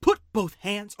like, put both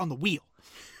hands on the wheel.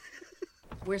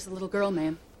 Where's the little girl,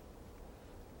 ma'am?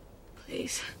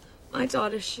 Please. My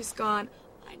daughter, she's gone.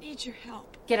 I need your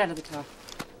help. Get out of the car.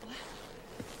 What?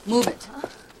 Move it.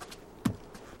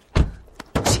 Huh?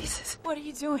 Jesus, what are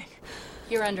you doing?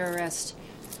 You're under arrest.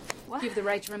 What? You have the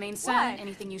right to remain silent. Why?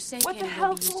 Anything you say What can the and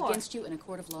hell will be used for? against you in a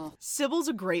court of law. Sybil's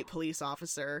a great police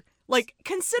officer. Like,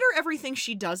 consider everything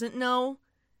she doesn't know.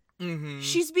 Mm-hmm.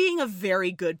 She's being a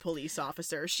very good police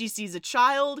officer. She sees a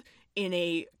child in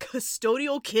a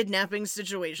custodial kidnapping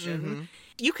situation. Mm-hmm.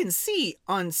 You can see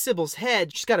on Sybil's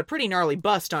head, she's got a pretty gnarly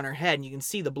bust on her head, and you can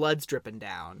see the blood's dripping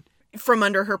down. From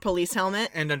under her police helmet.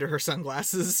 And under her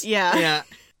sunglasses. Yeah.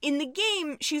 In the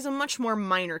game, she's a much more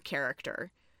minor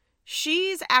character.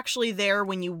 She's actually there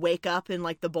when you wake up in,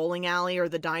 like, the bowling alley or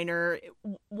the diner.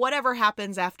 Whatever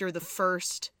happens after the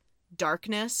first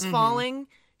darkness falling,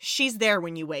 she's there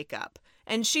when you wake up.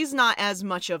 And she's not as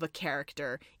much of a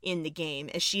character in the game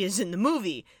as she is in the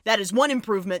movie. That is one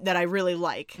improvement that I really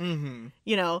like. Mm-hmm.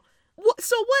 You know,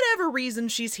 so whatever reason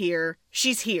she's here.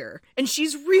 And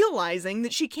she's realizing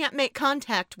that she can't make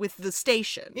contact with the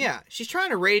station. Yeah, she's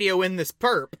trying to radio in this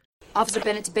perp. Officer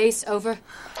Bennett to base, over.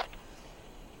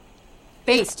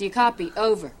 Base, do you copy?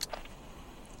 Over.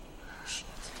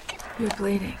 You're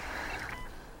bleeding.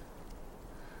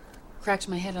 Cracked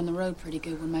my head on the road pretty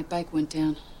good when my bike went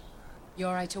down. You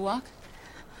all right to walk?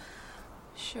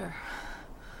 Sure.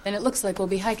 Then it looks like we'll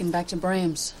be hiking back to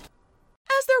Bram's.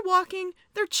 As they're walking,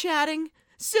 they're chatting.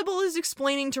 Sybil is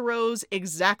explaining to Rose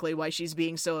exactly why she's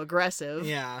being so aggressive.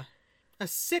 Yeah. A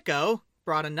sicko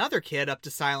brought another kid up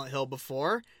to Silent Hill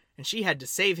before, and she had to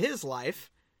save his life.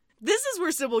 This is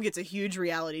where Sybil gets a huge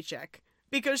reality check.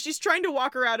 Because she's trying to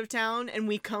walk her out of town, and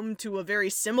we come to a very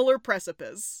similar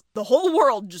precipice. The whole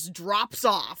world just drops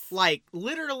off. Like,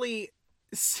 literally,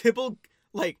 Sybil,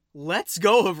 like, lets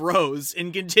go of Rose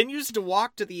and continues to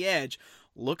walk to the edge,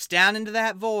 looks down into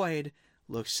that void,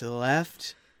 looks to the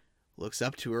left, looks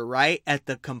up to her right at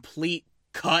the complete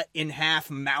cut-in-half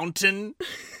mountain.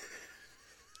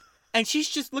 And she's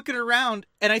just looking around,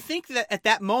 and I think that at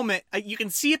that moment, you can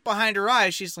see it behind her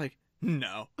eyes, she's like,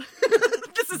 no.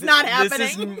 This is not happening.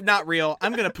 This is not real.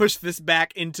 I'm going to push this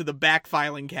back into the back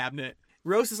filing cabinet.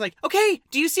 Rose is like, okay,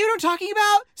 do you see what I'm talking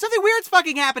about? Something weird's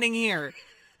fucking happening here.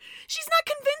 She's not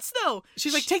convinced, though.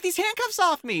 She's like, take these handcuffs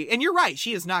off me. And you're right,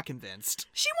 she is not convinced.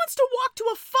 She wants to walk to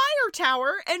a fire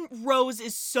tower, and Rose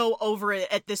is so over it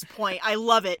at this point. I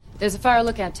love it. There's a fire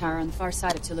lookout tower on the far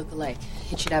side of Toluca Lake.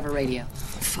 It should have a radio.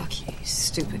 Fuck you, you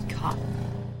stupid cop.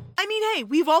 I mean, hey,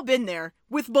 we've all been there,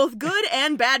 with both good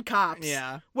and bad cops.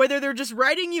 Yeah. Whether they're just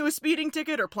writing you a speeding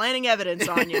ticket or planting evidence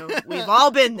on you, we've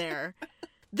all been there.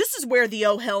 This is where the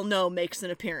oh hell no makes an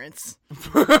appearance.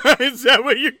 Is that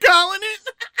what you're calling it?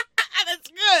 That's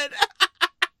good.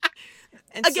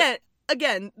 And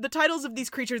Again, the titles of these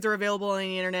creatures are available on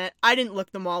the internet. I didn't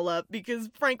look them all up because,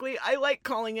 frankly, I like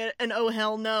calling it an oh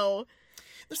hell no.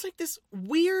 There's like this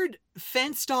weird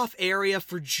fenced off area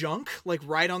for junk, like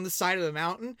right on the side of the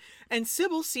mountain. And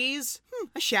Sybil sees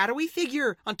a shadowy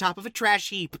figure on top of a trash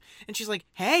heap. And she's like,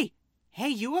 hey,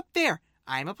 you up there.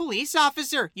 I'm a police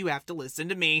officer. You have to listen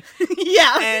to me.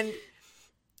 Yeah.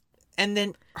 And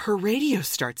then her radio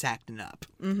starts acting up.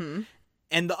 Mm-hmm.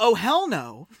 And the oh hell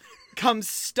no comes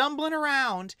stumbling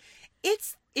around.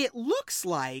 It looks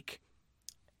like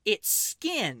its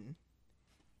skin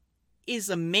is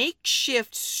a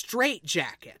makeshift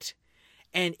straitjacket,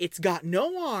 and it's got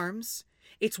no arms,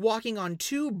 it's walking on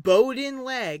two bowed-in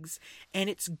legs, and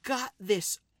it's got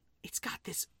this you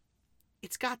can't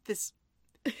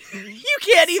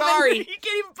even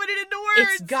put it into words.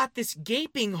 It's got this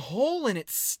gaping hole in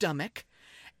its stomach,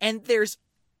 and there's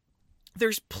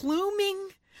pluming,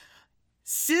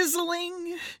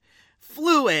 sizzling,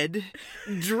 fluid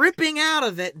dripping out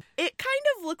of it. It kind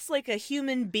of looks like a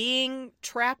human being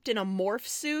trapped in a morph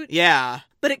suit. Yeah.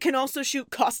 But it can also shoot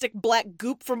caustic black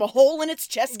goop from a hole in its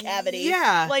chest cavity.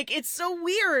 Yeah. Like, it's so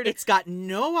weird. It's got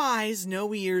no eyes,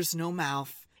 no ears, no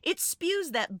mouth. It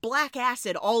spews that black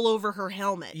acid all over her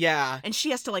helmet. Yeah. And she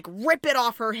has to, like, rip it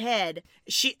off her head.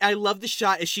 I love the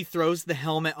shot as she throws the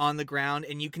helmet on the ground,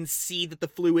 and you can see that the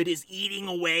fluid is eating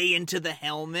away into the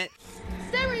helmet.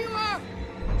 Stay where you are!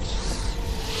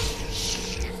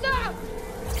 Stop!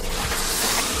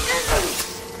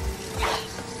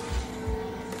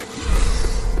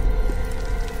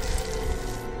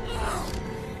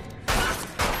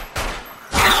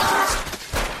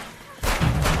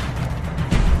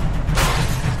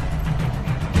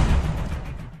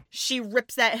 She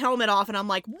rips that helmet off, and I'm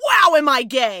like, wow, am I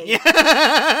gay?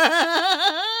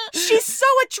 She's so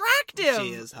attractive. She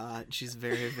is hot. She's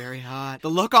very, very hot. The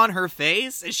look on her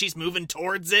face as she's moving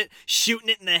towards it, shooting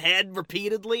it in the head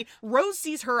repeatedly. Rose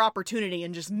sees her opportunity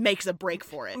and just makes a break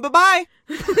for it. Bye-bye.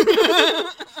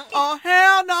 Oh,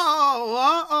 hell no.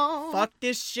 Uh-oh. Fuck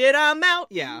this shit, I'm out.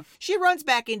 Yeah. She runs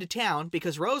back into town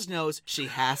because Rose knows she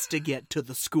has to get to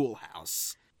the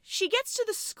schoolhouse. She gets to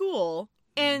the school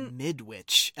and...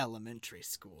 Midwich Elementary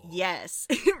School. Yes.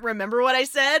 Remember what I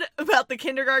said about the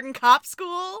kindergarten cop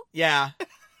school? Yeah.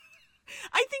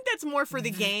 I think that's more for the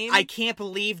game. I can't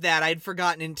believe that. I'd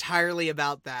forgotten entirely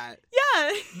about that.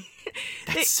 Yeah.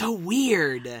 That's so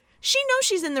weird. She knows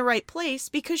she's in the right place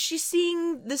because she's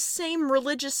seeing the same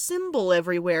religious symbol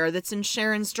everywhere that's in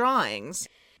Sharon's drawings.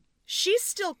 She's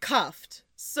still cuffed,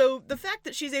 so the fact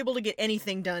that she's able to get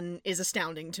anything done is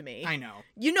astounding to me. I know.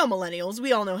 You know millennials,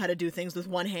 we all know how to do things with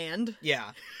one hand.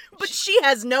 Yeah. But she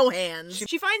has no hands.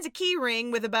 She finds a key ring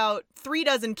with about 3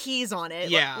 dozen keys on it.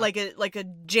 Yeah. Like a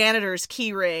janitor's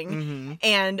key ring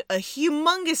and a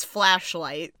humongous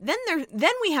flashlight. Then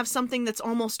we have something that's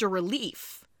almost a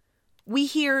relief. We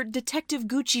hear Detective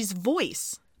Gucci's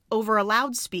voice over a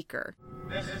loudspeaker.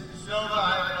 Mrs. Silva,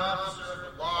 I am an officer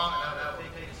of the law, and I will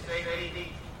take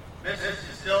safety.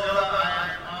 Mrs. Silva, I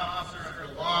am an officer of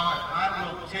the law, and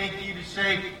I will take you to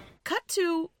safety. Cut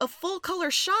to a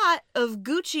full-color shot of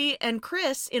Gucci and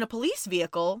Chris in a police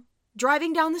vehicle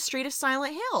driving down the street of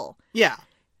Silent Hill. Yeah.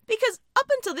 Because up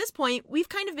until this point, we've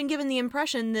kind of been given the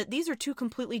impression that these are two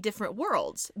completely different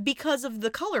worlds because of the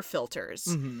color filters.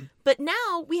 Mm-hmm. But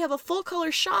now we have a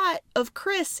full-color shot of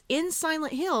Chris in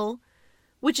Silent Hill,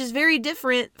 which is very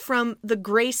different from the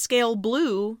grayscale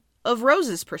blue of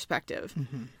Rose's perspective.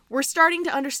 Mm-hmm. We're starting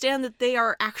to understand that they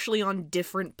are actually on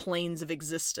different planes of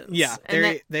existence. Yeah,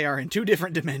 they are in 2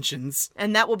 different dimensions.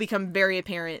 And that will become very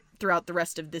apparent throughout the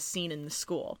rest of this scene in the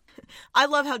school. I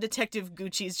love how Detective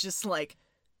Gucci's just like,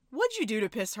 what'd you do to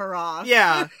piss her off?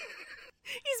 Yeah.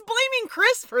 He's blaming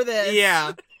Chris for this. Yeah.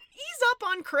 Ease up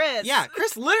on Chris. Yeah,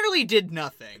 Chris literally did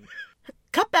nothing.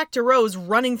 Cut back to Rose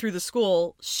running through the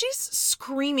school. She's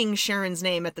screaming Sharon's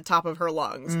name at the top of her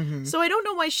lungs. Mm-hmm. So I don't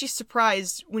know why she's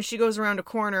surprised when she goes around a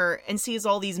corner and sees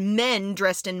all these men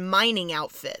dressed in mining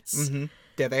outfits. Mm-hmm.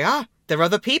 There they are. They're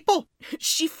other people.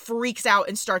 She freaks out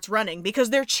and starts running because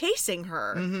they're chasing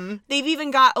her. Mm-hmm. They've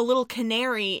even got a little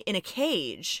canary in a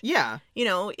cage. Yeah. You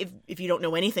know, if you don't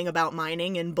know anything about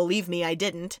mining, and believe me, I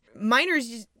didn't,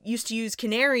 miners used to use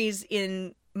canaries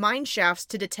in mine shafts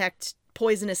to detect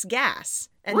poisonous gas.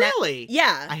 And really?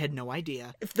 Yeah. I had no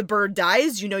idea. If the bird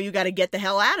dies, you know you got to get the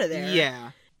hell out of there.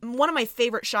 Yeah. One of my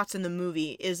favorite shots in the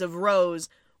movie is of Rose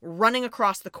running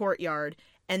across the courtyard,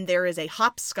 and there is a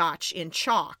hopscotch in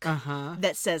chalk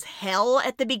that says hell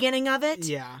at the beginning of it.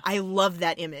 Yeah. I love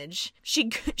that image. She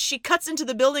cuts into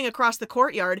the building across the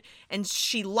courtyard, and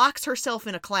she locks herself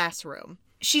in a classroom.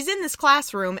 She's in this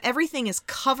classroom, everything is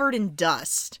covered in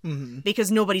dust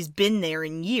because nobody's been there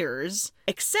in years,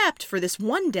 except for this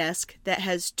one desk that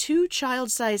has 2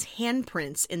 child-sized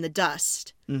handprints in the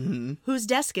dust. Mm-hmm. Whose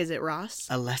desk is it, Ross?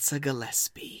 Alessa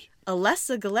Gillespie.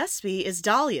 Alessa Gillespie is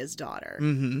Dahlia's daughter.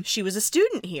 Mm-hmm. She was a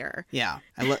student here. Yeah.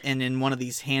 And in one of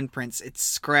these handprints, it's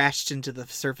scratched into the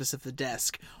surface of the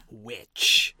desk.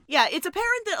 Witch. Yeah, it's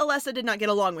apparent that Alessa did not get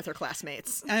along with her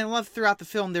classmates. And I love throughout the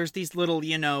film, there's these little,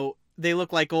 they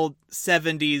look like old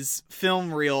 70s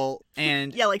film reel,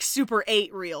 and yeah, like Super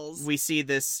 8 reels. We see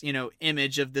this,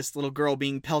 image of this little girl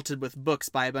being pelted with books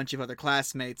by a bunch of other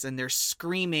classmates, and they're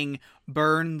screaming,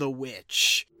 "Burn the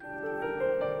witch."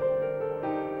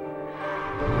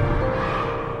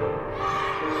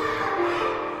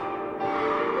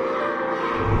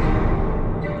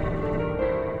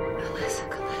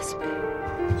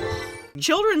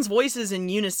 Children's voices in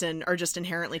unison are just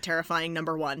inherently terrifying,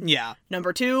 number 1. Yeah.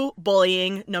 Number 2,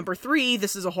 bullying. Number 3,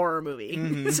 this is a horror movie.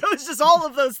 So it's just all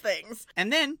of those things.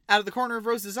 And then, out of the corner of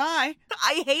Rose's eye...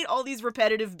 I hate all these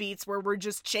repetitive beats where we're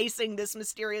just chasing this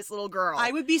mysterious little girl.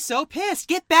 I would be so pissed.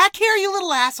 Get back here, you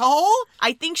little asshole!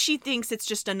 I think she thinks it's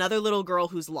just another little girl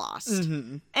who's lost.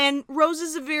 And Rose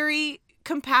is a very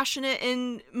compassionate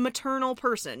and maternal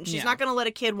person. She's not going to let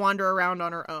a kid wander around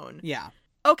on her own. Yeah.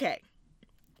 Okay.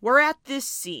 We're at this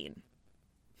scene.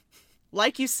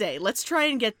 Like you say, let's try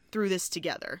and get through this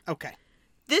together. Okay.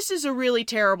 This is a really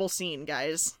terrible scene,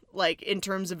 guys. Like, in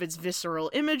terms of its visceral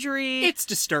imagery. It's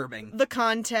disturbing. The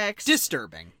context.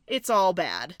 Disturbing. It's all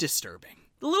bad. Disturbing.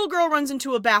 The little girl runs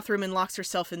into a bathroom and locks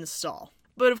herself in the stall.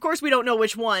 But of course we don't know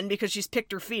which one because she's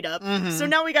picked her feet up. So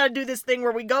now we gotta do this thing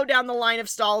where we go down the line of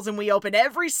stalls and we open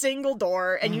every single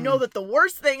door, and you know that the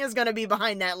worst thing is gonna be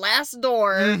behind that last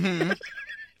door. And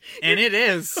it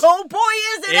is. Oh boy,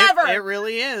 is it ever! It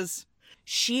really is.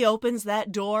 She opens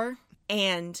that door,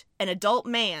 and an adult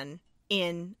man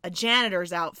in a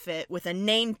janitor's outfit with a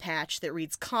name patch that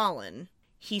reads Colin,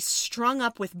 he's strung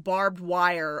up with barbed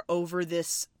wire over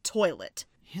this toilet.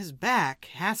 His back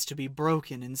has to be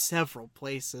broken in several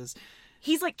places.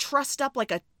 He's like trussed up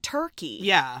like a turkey.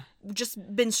 Yeah.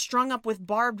 Just been strung up with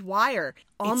barbed wire.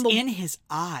 It's in his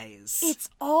eyes. It's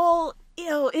all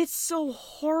ill. It's so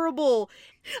horrible.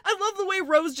 I love the way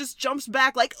Rose just jumps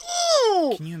back like,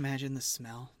 ooh! Can you imagine the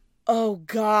smell? Oh,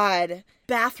 God.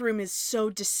 Bathroom is so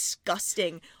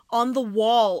disgusting. On the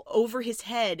wall, over his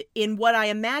head, in what I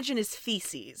imagine is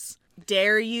feces.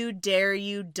 Dare you,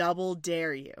 double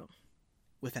dare you.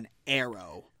 With an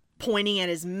arrow. Pointing at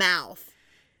his mouth.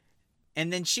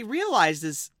 And then she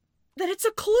realizes... that it's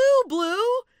a clue, Blue!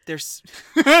 There's...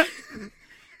 Could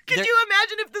you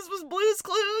imagine if this was Blue's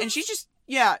Clues? And she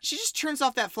just turns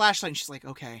off that flashlight and she's like,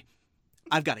 okay,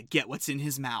 I've got to get what's in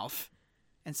his mouth.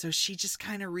 And so she just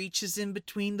kind of reaches in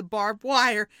between the barbed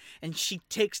wire and she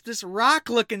takes this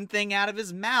rock-looking thing out of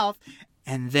his mouth.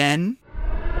 And then...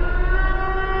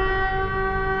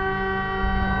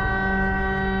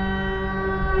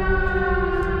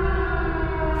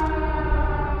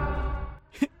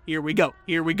 Here we go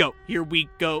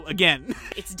again.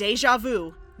 It's deja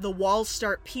vu. The walls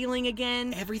start peeling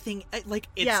again. Everything, like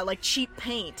cheap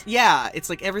paint. Yeah, it's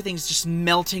like everything's just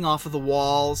melting off of the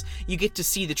walls. You get to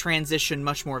see the transition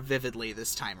much more vividly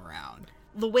this time around.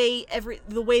 The way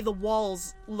the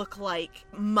walls look like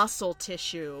muscle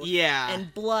tissue. Yeah.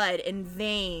 And blood and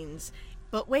veins.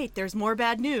 But wait, there's more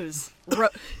bad news.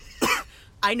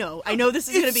 I know this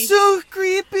is going to be... It's so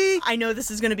creepy! I know this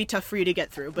is going to be tough for you to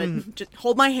get through, but just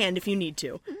hold my hand if you need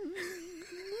to.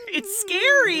 It's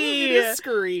scary! It is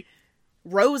scary.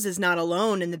 Rose is not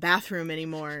alone in the bathroom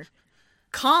anymore.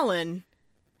 Colin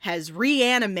has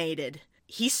reanimated.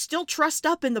 He's still trussed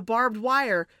up in the barbed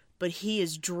wire, but he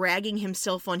is dragging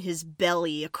himself on his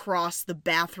belly across the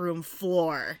bathroom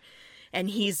floor. And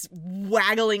he's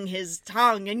waggling his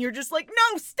tongue, and you're just like,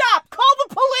 no, stop! Call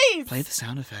the police! Play the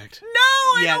sound effect.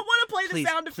 No, I don't want to play the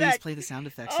sound effect. Please play the sound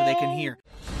effect so they can hear.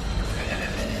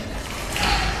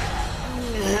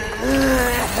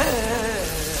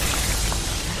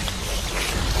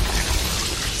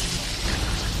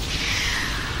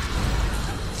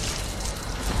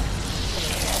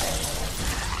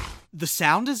 The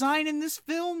sound design in this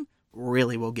film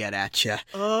really will get at you.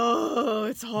 Oh,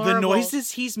 it's horrible. The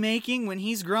noises he's making when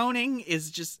he's groaning is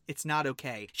just, it's not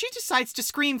okay. She decides to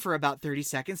scream for about 30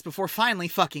 seconds before finally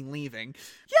fucking leaving.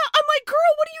 Yeah, I'm like, girl,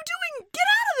 what are you doing? Get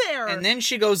out of there! And then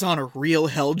she goes on a real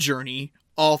hell journey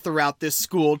all throughout this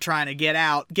school trying to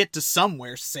get to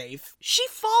somewhere safe. She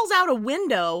falls out a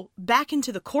window back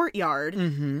into the courtyard.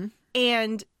 Mm-hmm.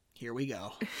 And... here we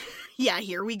go. Yeah,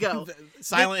 here we go.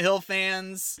 Silent Hill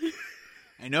fans,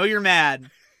 I know you're mad.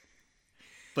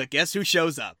 But guess who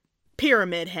shows up?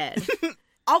 Pyramid Head.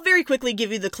 I'll very quickly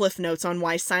give you the cliff notes on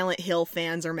why Silent Hill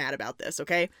fans are mad about this,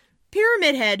 okay?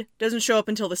 Pyramid Head doesn't show up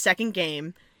until the second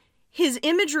game. His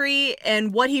imagery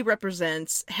and what he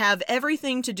represents have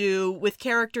everything to do with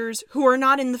characters who are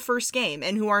not in the first game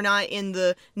and who are not in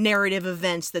the narrative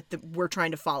events that we're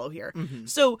trying to follow here. Mm-hmm.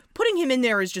 So putting him in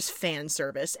there is just fan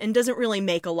service and doesn't really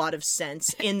make a lot of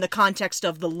sense in the context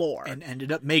of the lore. And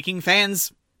ended up making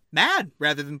fans mad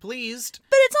rather than pleased.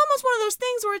 But it's almost one of those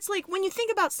things where it's like, when you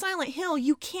think about Silent Hill,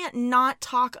 you can't not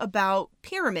talk about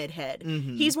Pyramid Head.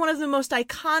 Mm-hmm. He's one of the most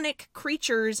iconic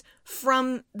creatures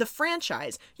from the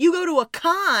franchise. You go to a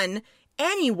con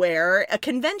anywhere, a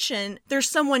convention, there's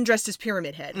someone dressed as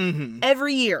Pyramid Head. Mm-hmm.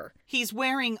 Every year. He's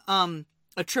wearing a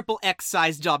XXX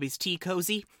size Dobby's tea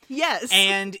cozy. Yes.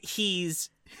 And he's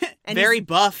And very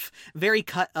buff, very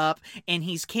cut up, and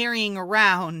he's carrying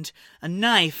around a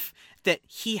knife that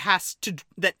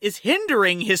that is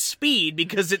hindering his speed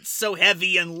because it's so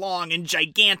heavy and long and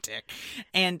gigantic.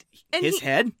 And his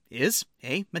head is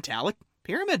a metallic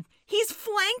pyramid. He's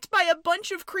flanked by a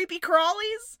bunch of creepy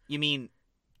crawlies. You mean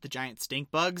the giant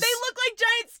stink bugs? They look like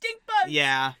giant stink bugs.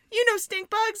 Yeah. You know stink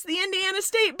bugs, the Indiana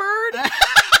State bird? God,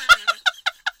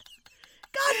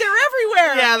 they're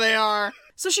everywhere. Yeah, they are.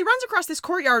 So she runs across this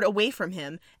courtyard away from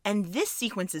him, and this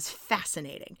sequence is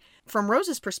fascinating. From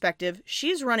Rose's perspective,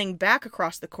 she's running back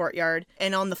across the courtyard,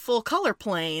 and on the full color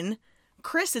plane,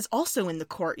 Chris is also in the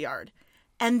courtyard.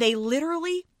 And they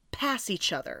literally pass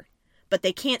each other, but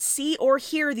they can't see or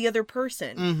hear the other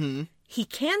person. Mm-hmm. He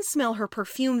can smell her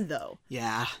perfume, though.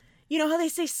 Yeah. You know how they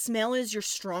say smell is your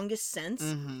strongest sense?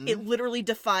 Mm-hmm. It literally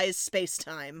defies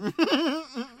space-time.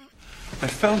 I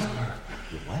felt her.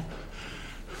 What?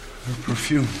 Her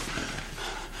perfume.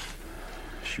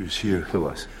 She was here. Who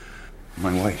was?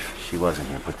 My wife. She wasn't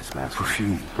here. Put this mask on.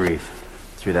 Perfume. Breathe.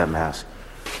 Through that mask.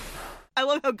 I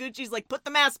love how Gucci's like, put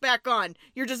the mask back on.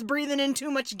 You're just breathing in too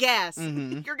much gas.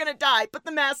 Mm-hmm. You're gonna die. Put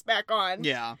the mask back on.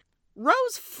 Yeah.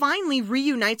 Rose finally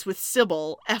reunites with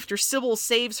Sybil after Sybil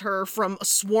saves her from a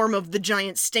swarm of the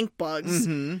giant stink bugs.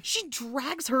 Mm-hmm. She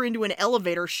drags her into an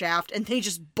elevator shaft and they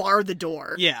just bar the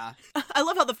door. Yeah. I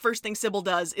love how the first thing Sybil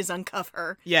does is uncuff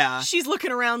her. Yeah. She's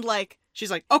looking around like... She's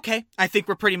like, okay, I think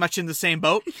we're pretty much in the same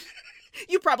boat.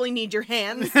 You probably need your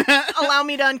hands. Allow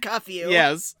me to uncuff you.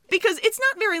 Yes. Because it's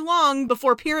not very long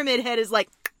before Pyramid Head is like,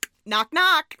 knock,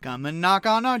 knock. Come and knock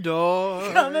on our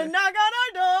door. Come and knock on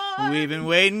our door. We've been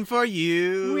waiting for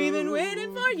you. We've been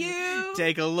waiting for you.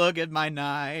 Take a look at my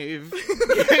knife. This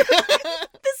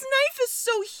knife is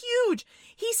so huge.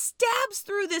 He stabs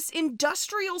through this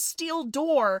industrial steel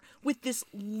door with this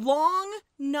long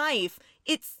knife.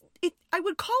 I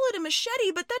would call it a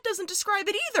machete, but that doesn't describe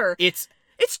it either. It's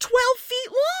 12 feet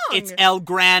long. It's El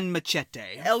Gran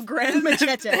Machete. El Gran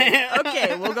Machete.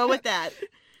 Okay, we'll go with that.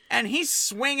 And he's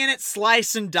swinging it,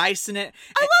 slicing, dicing it.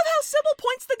 I love how Sybil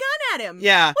points the gun at him.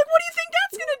 Yeah. Like, what do you think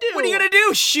that's gonna do? What are you gonna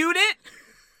do? Shoot it?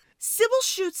 Sybil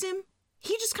shoots him.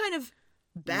 He just kind of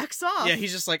backs off. Yeah,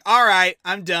 he's just like, all right,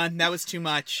 I'm done. That was too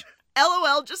much.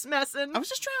 LOL, just messing. I was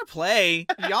just trying to play.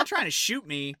 Y'all trying to shoot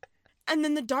me. And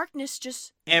then the darkness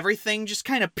just... Everything just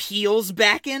kind of peels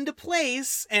back into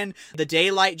place, and the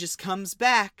daylight just comes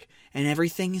back, and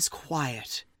everything is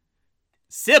quiet.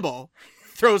 Sybil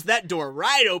throws that door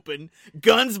right open,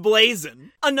 guns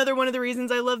blazing. Another one of the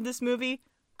reasons I love this movie,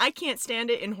 I can't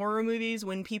stand it in horror movies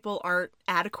when people aren't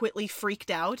adequately freaked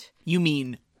out. You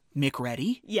mean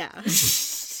McReady? Yeah.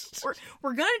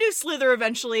 We're gonna do Slither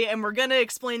eventually, and we're gonna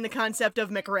explain the concept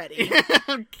of McReady.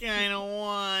 I kinda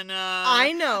wanna.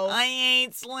 I know. I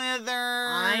ain't Slither.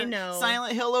 I know.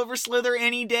 Silent Hill over Slither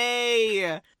any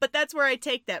day. But that's where I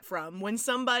take that from. When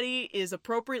somebody is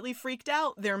appropriately freaked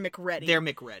out, they're McReady. They're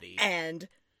McReady. And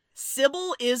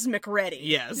Sybil is McReady.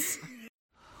 Yes.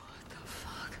 What the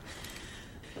fuck?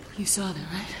 You saw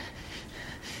that, right?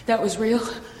 That was real?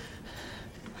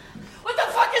 What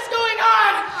the fuck is going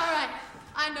on? All right.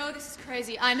 I know this is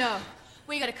crazy. I know.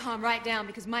 We gotta calm right down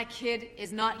because my kid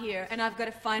is not here and I've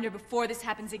gotta find her before this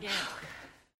happens again.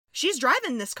 She's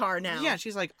driving this car now. Yeah,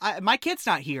 she's like, my kid's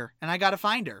not here and I gotta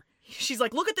find her. She's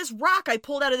like, look at this rock I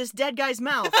pulled out of this dead guy's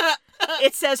mouth.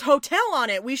 It says hotel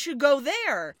on it. We should go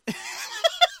there.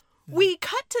 We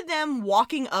cut to them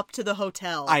walking up to the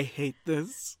hotel. I hate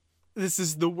this. This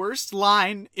is the worst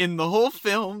line in the whole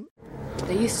film.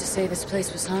 They used to say this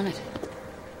place was haunted.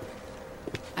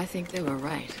 I think they were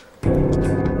right.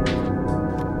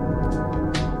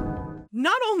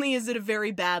 Not only is it a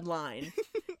very bad line,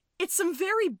 it's some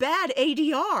very bad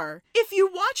ADR. If you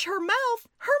watch her mouth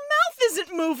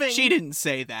isn't moving. She didn't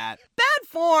say that. Bad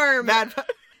form.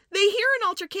 They hear an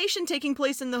altercation taking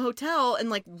place in the hotel and,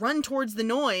 like, run towards the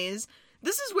noise.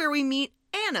 This is where we meet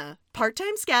Anna,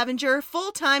 part-time scavenger,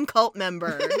 full-time cult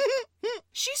member.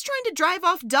 She's trying to drive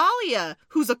off Dahlia,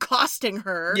 who's accosting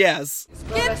her. Yes.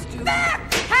 Get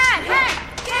back! Hey!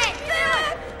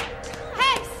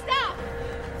 Hey, stop!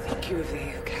 Think you of thee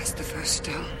who cast the first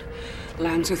stone.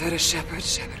 Lambs without a shepherd,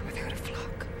 shepherd without a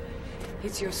flock.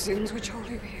 It's your sins which hold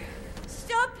you here.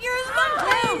 Stop your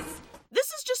alarm, please! This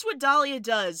is just what Dahlia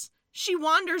does. She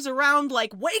wanders around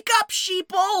like, wake up,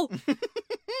 sheeple!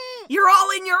 You're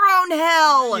all in your own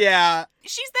hell! Yeah.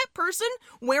 She's that person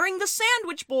wearing the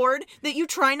sandwich board that you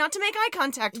try not to make eye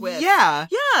contact with. Yeah.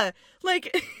 Yeah.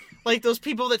 Like those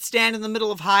people that stand in the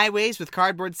middle of highways with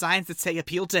cardboard signs that say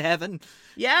appeal to heaven.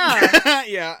 Yeah.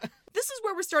 Yeah. This is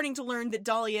where we're starting to learn that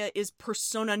Dahlia is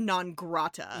persona non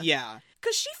grata. Yeah.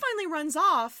 Because she finally runs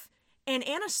off, And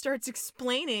Anna starts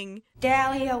explaining.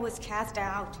 Dahlia was cast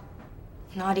out.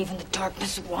 Not even the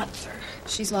darkness wants her.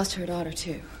 She's lost her daughter,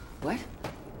 too. What?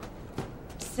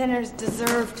 Sinners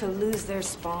deserve to lose their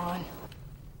spawn.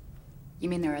 You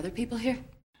mean there are other people here?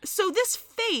 So this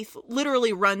faith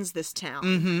literally runs this town.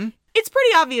 Mm-hmm. It's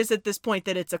pretty obvious at this point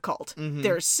that it's a cult. Mm-hmm.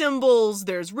 There's symbols,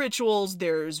 there's rituals,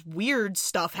 there's weird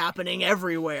stuff happening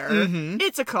everywhere. Mm-hmm.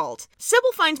 It's a cult.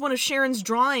 Sybil finds one of Sharon's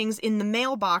drawings in the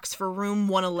mailbox for room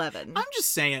 111. I'm just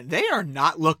saying, they are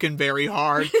not looking very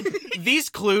hard. These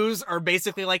clues are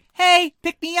basically like, hey,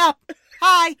 pick me up.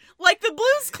 Hi. Like the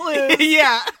Blue's Clues.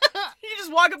 Yeah. You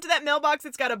just walk up to that mailbox,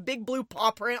 it's got a big blue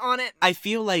paw print on it. I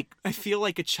feel like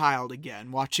a child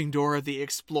again watching Dora the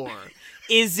Explorer.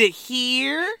 Is it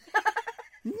here?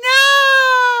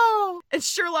 No! And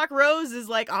Sherlock Rose is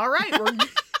like, all right,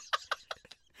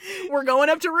 we're going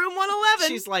up to room 111.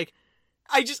 She's like,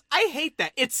 I hate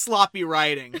that. It's sloppy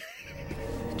writing.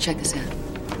 Check this out.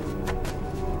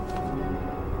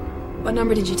 What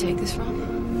number did you take this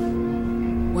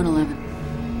from? 111.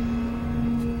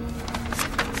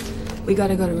 We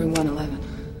gotta go to room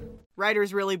 111.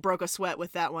 Writers really broke a sweat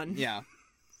with that one. Yeah.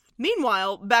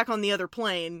 Meanwhile, back on the other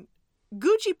plane,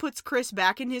 Gucci puts Chris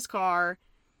back in his car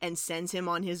and sends him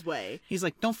on his way. He's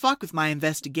like, don't fuck with my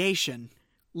investigation.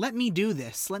 Let me do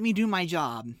this. Let me do my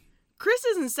job. Chris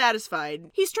isn't satisfied.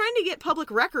 He's trying to get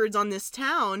public records on this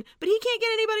town, but he can't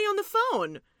get anybody on the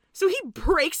phone. So he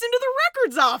breaks into the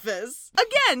records office.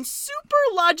 Again, super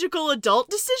logical adult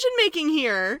decision-making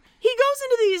here. He goes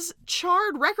into these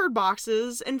charred record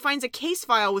boxes and finds a case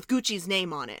file with Gucci's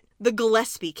name on it. The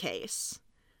Gillespie case.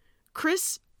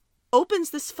 Chris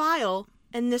opens this file,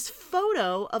 and this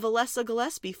photo of Alessa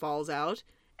Gillespie falls out.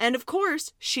 And of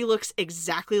course, she looks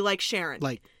exactly like Sharon.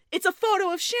 Like, it's a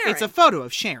photo of Sharon. It's a photo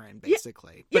of Sharon,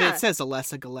 basically. Yeah. But it says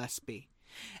Alessa Gillespie.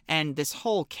 And this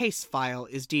whole case file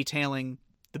is detailing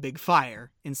the big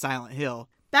fire in Silent Hill.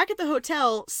 Back at the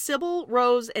hotel, Sybil,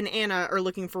 Rose, and Anna are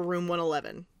looking for room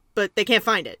 111. But they can't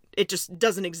find it. It just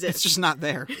doesn't exist. It's just not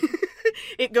there.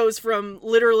 It goes from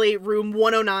literally room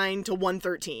 109 to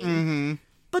 113. Mm-hmm.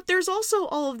 But there's also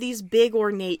all of these big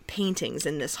ornate paintings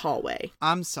in this hallway.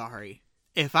 I'm sorry.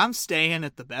 If I'm staying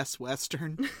at the Best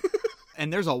Western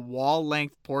and there's a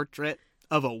wall-length portrait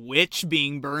of a witch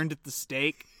being burned at the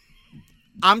stake,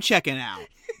 I'm checking out.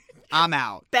 I'm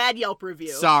out. Bad Yelp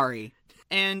review. Sorry.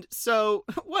 And so,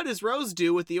 what does Rose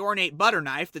do with the ornate butter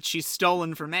knife that she's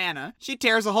stolen from Anna? She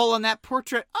tears a hole in that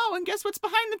portrait. Oh, and guess what's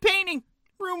behind the painting?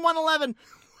 Room 111.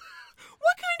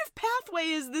 What kind of pathway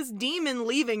is this demon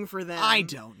leaving for them? I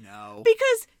don't know.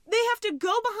 Because they have to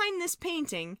go behind this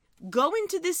painting, go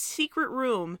into this secret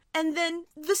room, and then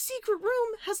the secret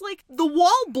room has, like, the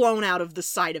wall blown out of the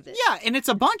side of it. Yeah, and it's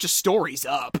a bunch of stories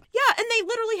up. Yeah, and they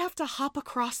literally have to hop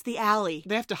across the alley.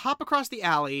 They have to hop across the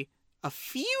alley, a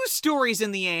few stories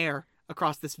in the air,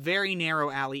 across this very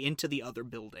narrow alley into the other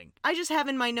building. I just have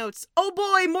in my notes, oh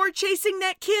boy, more chasing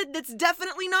that kid that's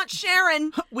definitely not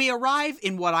Sharon. We arrive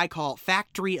in what I call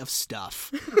Factory of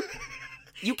Stuff.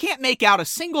 You can't make out a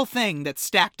single thing that's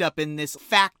stacked up in this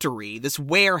factory, this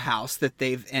warehouse that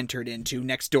they've entered into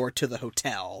next door to the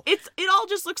hotel. It all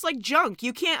just looks like junk.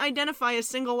 You can't identify a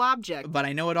single object. But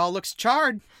I know it all looks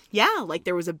charred. Yeah, like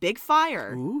there was a big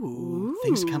fire. Ooh.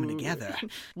 Things coming together.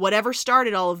 Whatever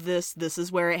started all of this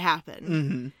is where it happened.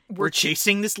 Mm-hmm. We're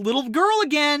chasing this little girl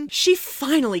again. She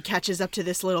finally catches up to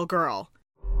this little girl.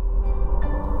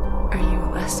 Are you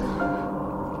Alessa?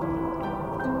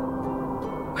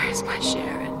 Where's my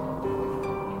Sharon?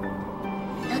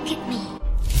 Look at me.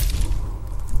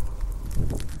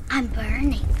 I'm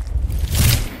burning.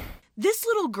 This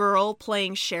little girl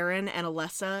playing Sharon and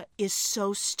Alessa is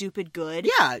so stupid good.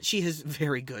 Yeah, she has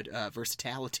very good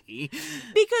versatility.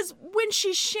 Because when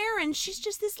she's Sharon, she's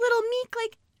just this little meek,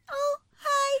 like, oh,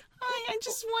 hi. I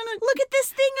just want to... Look at this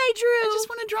thing I drew. I just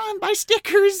want to draw and buy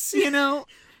stickers, you know.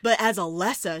 But as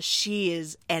Alessa, she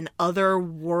is an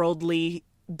otherworldly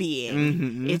being.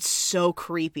 Mm-hmm. It's so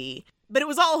creepy. But it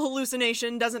was all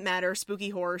hallucination, doesn't matter, spooky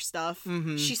horror stuff.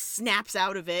 Mm-hmm. She snaps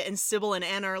out of it, and Sybil and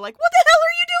Anna are like, what the hell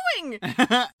are you doing?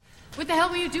 What the hell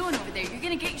were you doing over there? You're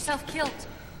gonna get yourself killed.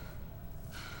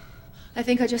 I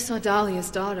think I just saw Dahlia's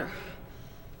daughter.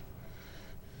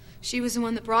 She was the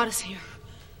one that brought us here.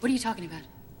 What are you talking about?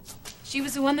 She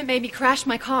was the one that made me crash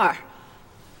my car.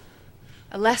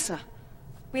 Alessa.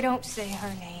 We don't say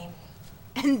her name.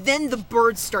 And then the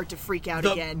birds start to freak out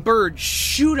again. The birds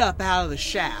shoot up out of the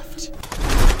shaft.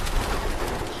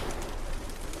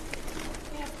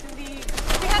 We have to leave.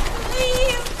 We have to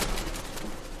leave!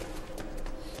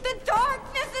 The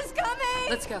darkness is coming!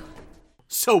 Let's go.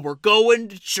 So we're going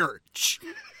to church.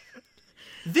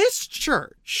 This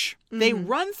church, they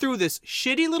run through this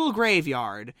shitty little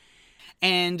graveyard,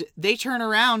 and they turn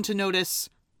around to notice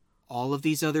all of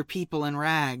these other people in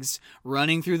rags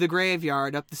running through the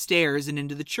graveyard, up the stairs, and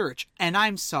into the church. And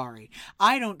I'm sorry,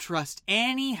 I don't trust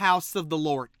any house of the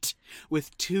Lord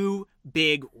with 2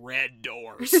 big red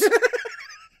doors.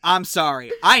 I'm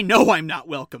sorry. I know I'm not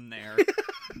welcome there.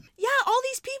 Yeah, all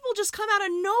these people just come out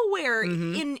of nowhere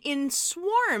in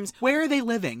swarms. Where are they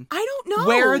living? I don't know.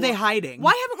 Where are they hiding?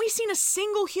 Why haven't we seen a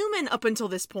single human up until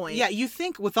this point? Yeah, you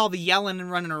think with all the yelling and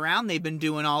running around they've been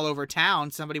doing all over town,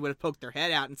 somebody would have poked their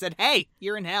head out and said, hey,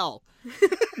 you're in hell.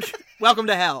 Welcome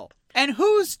to hell. And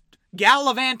who's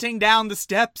gallivanting down the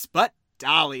steps but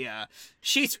Dahlia?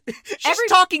 She's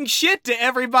talking shit to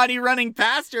everybody running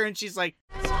past her, and she's like,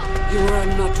 You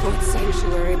run not towards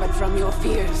sanctuary, but from your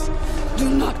fears. Do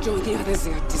not join the others.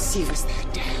 They are deceivers. They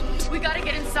are damned. We gotta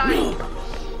get inside. No.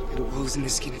 And wolves in the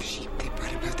skin of sheep. They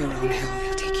brought about their own hell.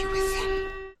 They'll take you with them.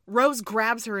 Rose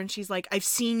grabs her and she's like, I've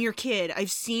seen your kid.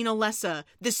 I've seen Alessa.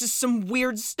 This is some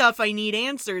weird stuff. I need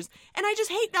answers. And I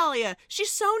just hate Dahlia. She's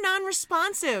so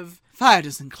non-responsive. Fire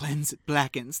doesn't cleanse, it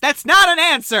blackens. That's not an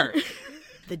answer!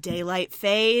 The daylight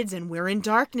fades and we're in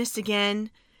darkness again.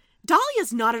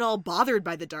 Dahlia's not at all bothered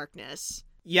by the darkness.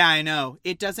 Yeah, I know.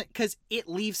 It doesn't, because it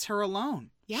leaves her alone.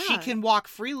 Yeah. She can walk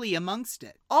freely amongst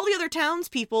it. All the other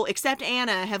townspeople, except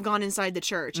Anna, have gone inside the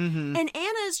church. And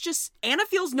Anna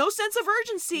feels no sense of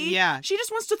urgency. Yeah. She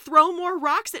just wants to throw more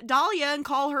rocks at Dahlia and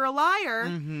call her a liar.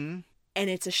 And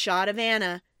it's a shot of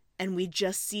Anna, and we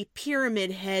just see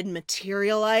Pyramid Head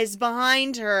materialize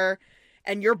behind her.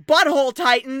 And your butthole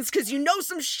tightens, because you know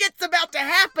some shit's about to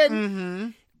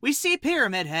happen. We see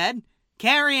Pyramid Head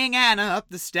carrying Anna up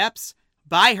the steps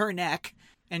by her neck,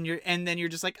 and then you're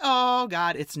just like, oh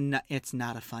god, it's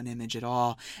not a fun image at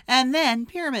all. And then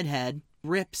Pyramid Head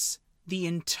rips the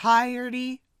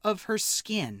entirety of her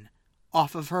skin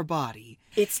off of her body.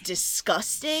 It's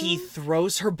disgusting. He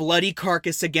throws her bloody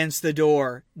carcass against the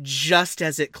door just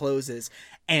as it closes,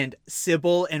 and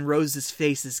Sybil and Rose's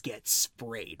faces get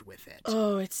sprayed with it.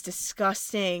 Oh, it's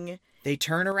disgusting. They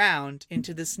turn around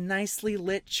into this nicely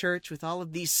lit church with all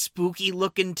of these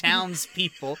spooky-looking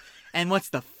townspeople, and what's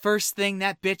the first thing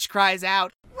that bitch cries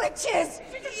out? Witches!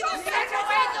 You sent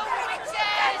away the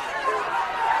witches!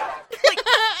 Like,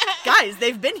 guys,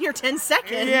 they've been here 10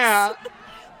 seconds. Yeah.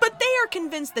 But they are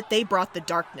convinced that they brought the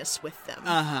darkness with them.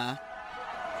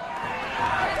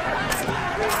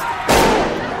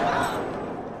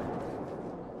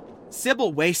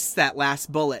 Sybil wastes that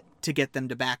last bullet to get them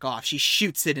to back off. She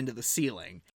shoots it into the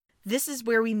ceiling. This is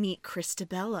where we meet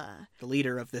Christabella, the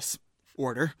leader of this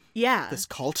order. Yeah. This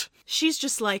cult. She's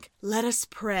just like, let us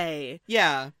pray.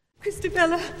 Yeah.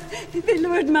 Christabella, they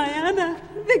lured my Anna.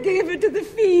 They gave her to the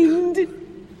fiend.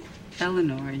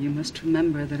 Eleanor, you must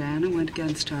remember that Anna went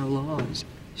against our laws.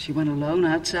 She went alone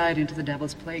outside into the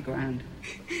devil's playground.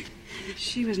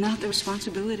 She was not the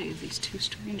responsibility of these 2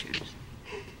 strangers.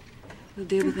 We'll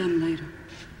deal with them later.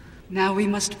 Now we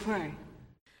must pray.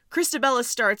 Christabella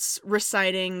starts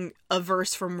reciting a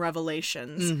verse from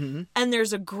Revelations, and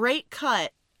there's a great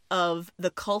cut of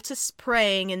the cultists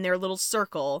praying in their little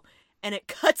circle, and it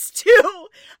cuts to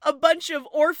a bunch of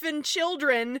orphan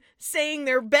children saying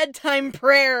their bedtime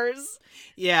prayers.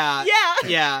 Yeah. Yeah.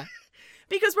 Yeah.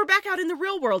 Because we're back out in the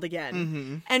real world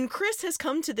again. And Chris has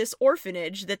come to this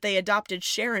orphanage that they adopted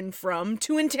Sharon from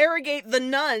to interrogate the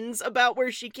nuns about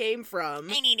where she came from.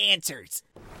 I need answers.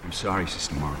 I'm sorry,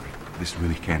 Sister Margaret. This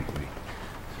really can't wait.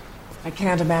 I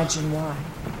can't imagine why.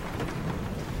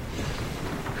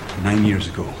 9 years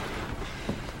ago,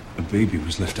 a baby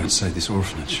was left outside this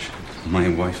orphanage. My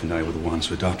wife and I were the ones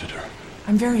who adopted her.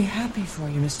 I'm very happy for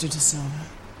you, Mr. De Silva.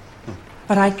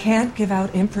 But I can't give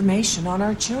out information on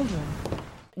our children.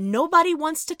 Nobody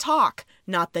wants to talk.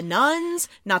 Not the nuns,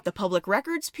 not the public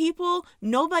records people.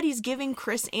 Nobody's giving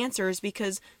Chris answers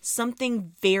because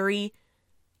something very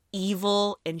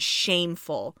evil and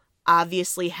shameful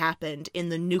obviously happened in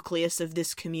the nucleus of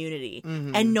this community.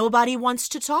 And nobody wants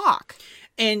to talk.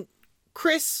 And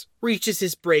Chris reaches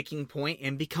his breaking point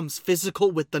and becomes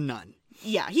physical with the nun.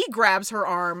 Yeah, he grabs her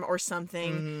arm or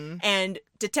something, and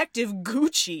Detective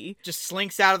Gucci just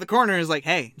slinks out of the corner and is like,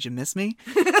 hey, did you miss me?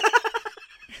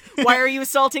 Why are you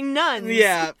assaulting nuns?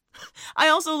 Yeah. I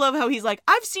also love how he's like,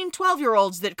 I've seen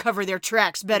 12-year-olds that cover their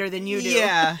tracks better than you do.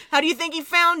 Yeah. How do you think he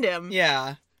found him?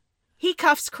 Yeah. He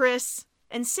cuffs Chris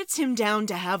and sits him down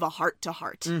to have a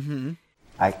heart-to-heart.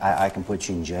 I can put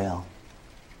you in jail,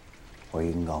 or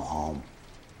you can go home.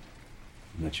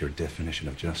 And that's your definition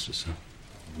of justice, huh?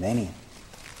 Many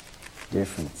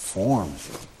different forms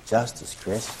of justice,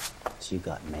 Chris. So you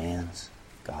got man's,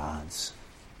 God's,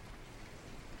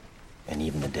 And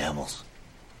even the devils.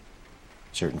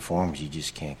 Certain forms you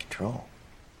just can't control.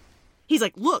 He's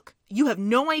like, look, you have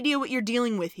no idea what you're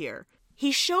dealing with here.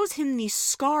 He shows him these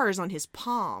scars on his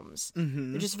palms.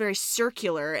 Mm-hmm. They're just very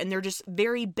circular, and they're just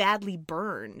very badly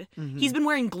burned. Mm-hmm. He's been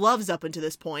wearing gloves up until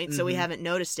this point, so we haven't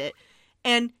noticed it.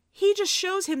 And he just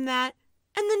shows him that,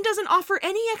 and then doesn't offer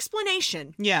any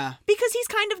explanation. Yeah. Because he's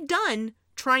kind of done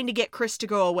trying to get Chris to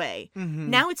go away. Mm-hmm.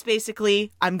 Now it's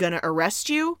basically, I'm going to arrest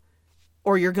you,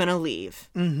 or you're going to leave.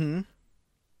 Mm-hmm.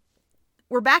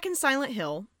 We're back in Silent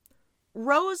Hill.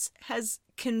 Rose has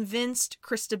convinced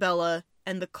Christabella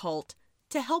and the cult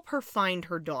to help her find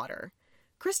her daughter.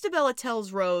 Christabella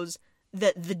tells Rose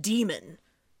that the demon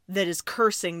that is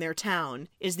cursing their town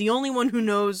is the only one who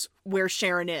knows where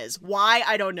Sharon is. Why?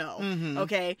 I don't know. Mm-hmm.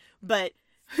 Okay? But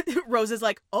Rose is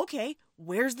like, okay,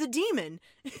 where's the demon?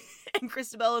 And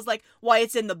Christabella's like, why,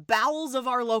 it's in the bowels of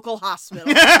our local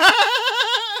hospital.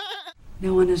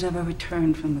 No one has ever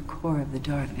returned from the core of the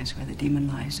darkness where the demon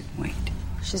lies at wait.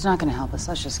 She's not going to help us.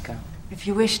 Let's just go. If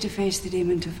you wish to face the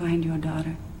demon to find your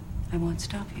daughter, I won't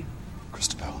stop you.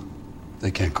 Christabella,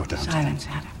 they can't go down. Silence,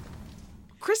 Adam.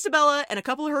 Christabella and a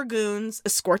couple of her goons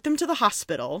escort them to the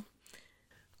hospital.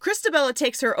 Christabella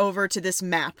takes her over to this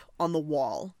map on the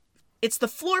wall. It's the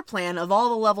floor plan of all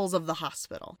the levels of the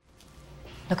hospital.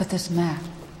 Look at this map.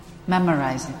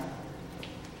 Memorize it.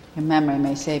 Your memory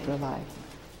may save your life.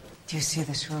 Do you see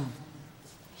this room?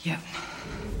 Yep.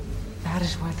 That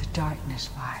is where the darkness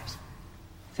lies.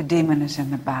 The demon is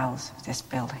in the bowels of this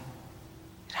building.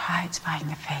 It hides behind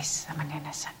the face of an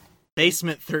innocent.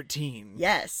 Basement 13.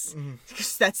 Yes.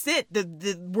 That's it.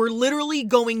 We're literally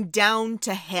going down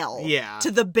to hell. Yeah.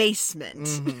 To the basement.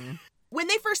 Mm-hmm. When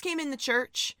they first came in the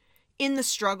church, in the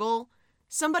struggle,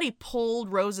 somebody pulled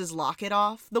Rose's locket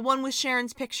off, the one with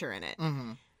Sharon's picture in it.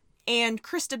 Mm-hmm. And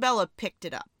Christabella picked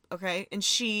it up, okay? And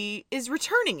she is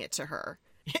returning it to her.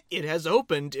 It has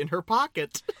opened in her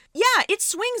pocket. Yeah, it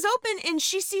swings open and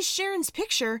she sees Sharon's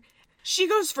picture. She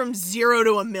goes from 0 to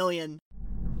 1,000,000.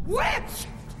 Witch!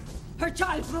 Her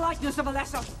child's the likeness of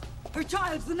Alessa. Her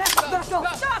child's the next vessel.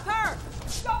 Stop her!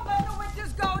 Don't let the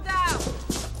witches go down!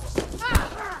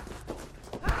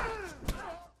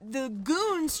 The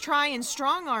goons try and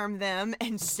strong-arm them,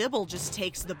 and Sybil just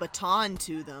takes the baton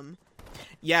to them.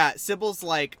 Yeah, Sybil's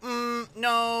like,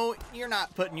 no, you're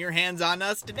not putting your hands on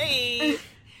us today.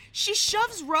 She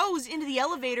shoves Rose into the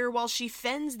elevator while she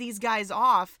fends these guys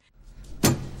off.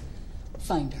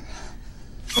 Find her.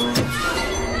 Sybil!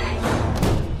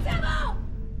 Sybil!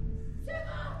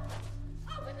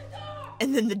 Open the door!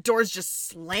 And then the doors just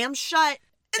slam shut,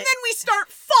 and then we start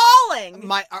falling!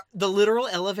 The literal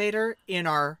elevator in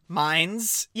our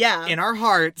minds, yeah, in our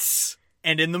hearts,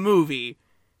 and in the movie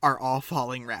are all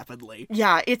falling rapidly.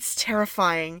 Yeah, it's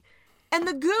terrifying. And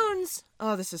the goons,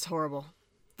 oh, this is horrible.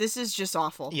 This is just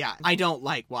awful. Yeah, I don't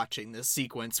like watching this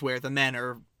sequence where the men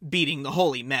are beating the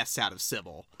holy mess out of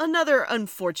Sybil. Another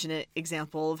unfortunate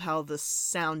example of how the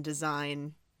sound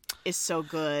design is so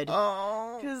good.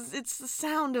 Oh. Because it's the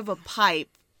sound of a pipe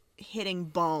hitting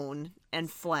bone and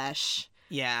flesh.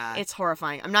 Yeah. It's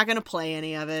horrifying. I'm not going to play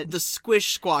any of it. The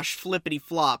squish squash flippity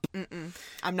flop.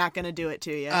 I'm not going to do it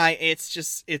to you.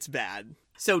 It's bad.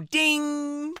 So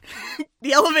ding!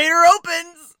 The elevator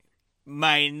opens!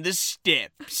 Mind the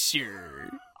step,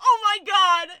 sir. Oh my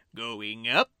god! Going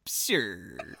up,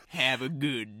 sir. Have a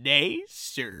good day,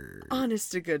 sir.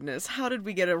 Honest to goodness, how did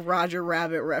we get a Roger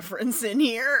Rabbit reference in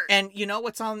here? And you know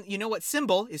what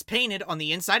symbol is painted on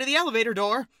the inside of the elevator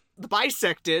door? The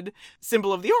bisected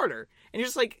symbol of the order. And you're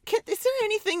just like, is there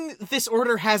anything this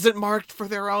order hasn't marked for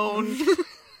their own?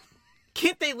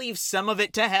 Can't they leave some of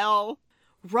it to hell?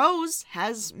 Rose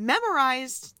has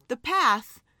memorized the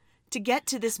path to get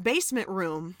to this basement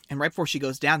room. And right before she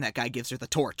goes down, that guy gives her the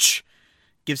torch.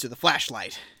 Gives her the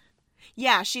flashlight.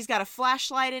 Yeah, she's got a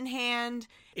flashlight in hand.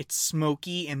 It's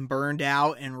smoky and burned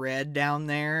out and red down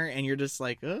there, and you're just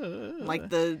like, ugh. Like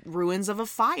the ruins of a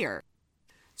fire.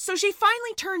 So she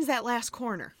finally turns that last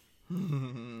corner.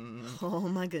 Oh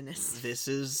my goodness. This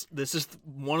is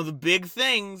one of the big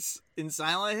things in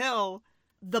Silent Hill.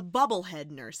 The Bubblehead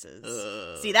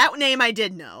nurses. See, that name I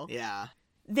did know. Yeah.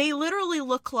 They literally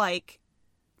look like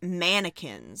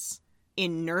mannequins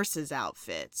in nurses'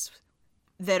 outfits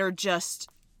that are just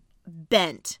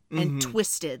bent and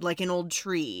twisted like an old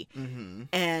tree. Mm-hmm.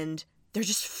 And they're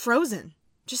just frozen,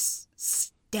 just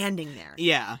standing there.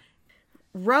 Yeah.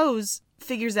 Rose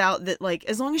figures out that, like,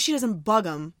 as long as she doesn't bug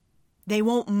them, they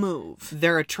won't move.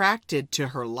 They're attracted to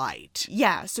her light.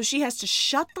 Yeah, so she has to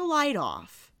shut the light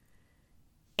off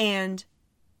and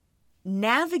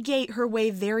navigate her way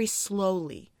very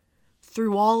slowly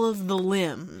through all of the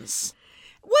limbs.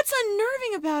 What's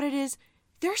unnerving about it is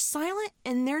they're silent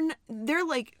and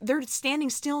they're standing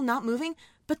still, not moving,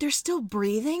 but they're still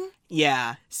breathing.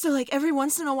 Yeah. So like every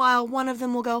once in a while, one of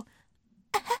them will go,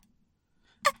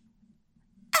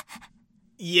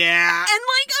 yeah. And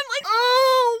like, I'm like,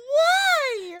 oh,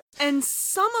 why? And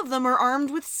some of them are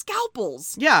armed with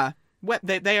scalpels. Yeah.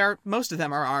 They are, most of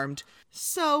them are armed.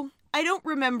 So I don't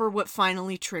remember what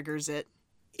finally triggers it.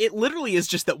 It literally is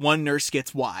just that one nurse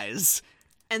gets wise.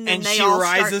 And then she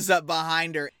rises up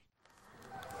behind her.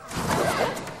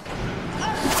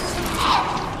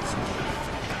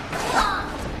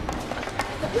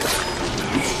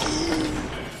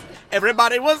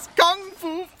 Everybody was kung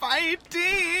fu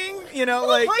fighting. You know,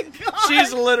 like,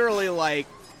 she's literally like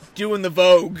doing the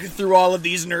Vogue through all of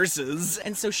these nurses.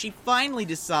 And so she finally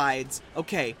decides,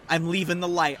 okay, I'm leaving the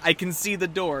light. I can see the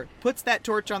door. Puts that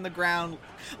torch on the ground,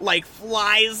 like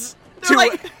flies They're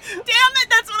like, damn it,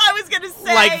 that's what I was going to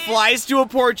say. Like flies to a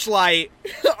porch light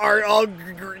are all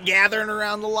gathering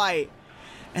around the light.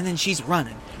 And then she's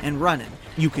running and running.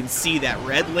 You can see that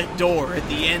red lit door at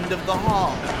the end of the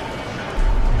hall.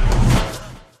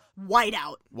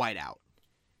 Whiteout.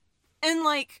 And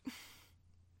like,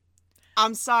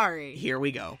 I'm sorry. Here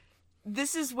we go.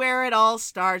 This is where it all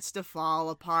starts to fall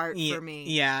apart for me.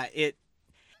 Yeah,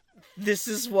 this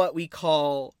is what we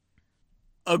call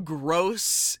a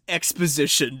gross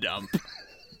exposition dump.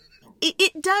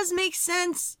 It does make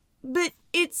sense, but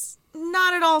it's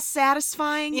not at all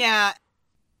satisfying. Yeah.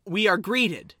 We are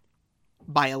greeted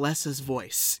by Alessa's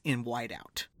voice in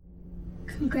Whiteout.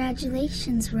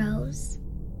 Congratulations, Rose.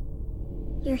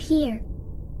 You're here.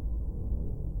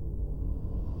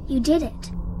 You did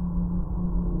it.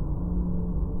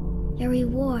 Your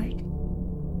reward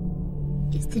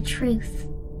is the truth.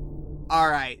 All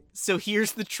right, so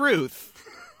here's the truth.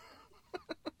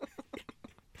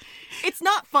 It's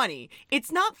not funny.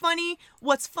 It's not funny.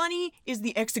 What's funny is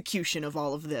the execution of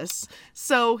all of this.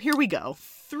 So here we go.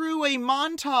 Through a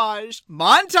montage.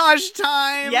 Montage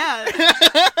time! Yeah.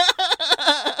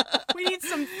 We need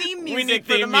some theme music We need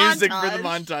for theme the music montage. for the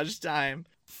montage time.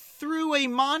 Through a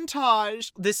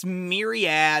montage, this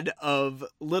myriad of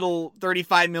little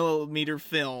 35mm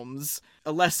films,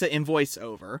 Alessa in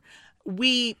voiceover,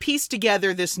 we piece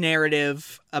together this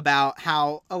narrative about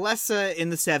how Alessa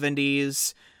in the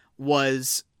 70s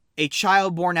was a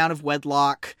child born out of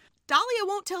wedlock. Dahlia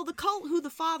won't tell the cult who the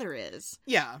father is.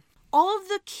 Yeah. All of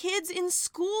the kids in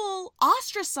school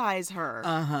ostracize her.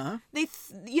 Uh-huh. They,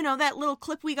 that little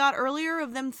clip we got earlier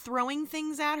of them throwing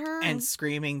things at her. And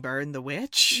screaming, burn the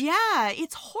witch. Yeah,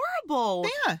 it's horrible.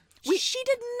 Yeah. She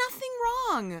did nothing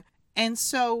wrong. And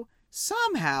so,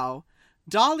 somehow,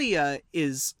 Dahlia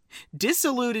is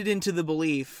disillusioned into the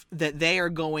belief that they are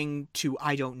going to,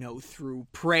 I don't know, through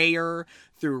prayer,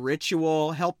 through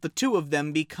ritual, help the two of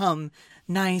them become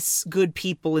nice, good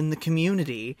people in the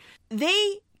community.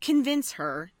 They convince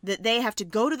her that they have to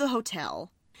go to the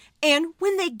hotel, and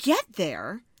when they get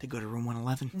there... They go to room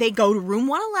 111. They go to room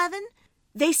 111.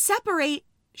 They separate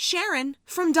Sharon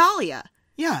from Dahlia.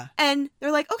 Yeah. And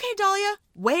they're like, okay, Dahlia,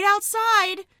 wait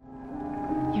outside.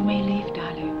 You may leave,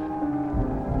 Dahlia.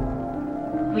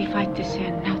 We fight the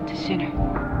sin, not the sinner.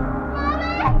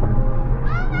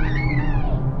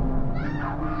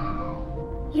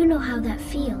 You know how that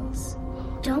feels,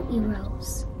 don't you,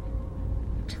 Rose?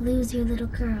 To lose your little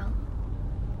girl.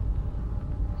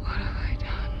 What have I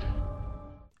done?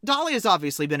 Dahlia's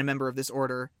obviously been a member of this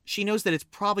order. She knows that it's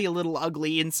probably a little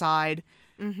ugly inside.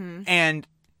 Mm-hmm. And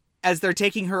as they're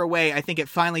taking her away, I think it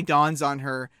finally dawns on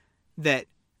her that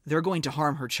they're going to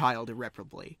harm her child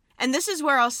irreparably. And this is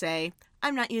where I'll say,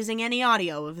 I'm not using any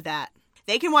audio of that.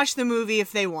 They can watch the movie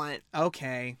if they want.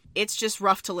 Okay. It's just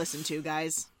rough to listen to,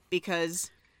 guys, because...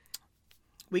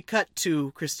 We cut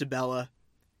to Christabella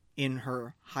in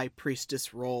her high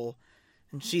priestess role,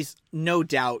 and she's no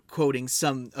doubt quoting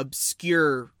some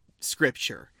obscure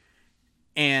scripture.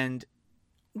 And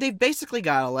they've basically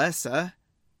got Alessa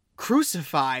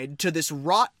crucified to this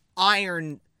wrought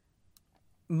iron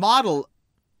model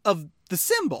of the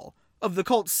symbol, of the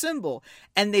cult symbol,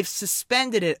 and they've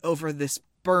suspended it over this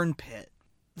burn pit.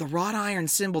 The wrought iron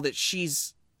symbol that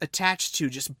she's attached to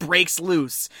just breaks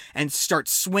loose and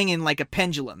starts swinging like a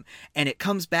pendulum, and it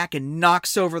comes back and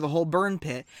knocks over the whole burn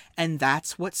pit, and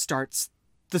that's what starts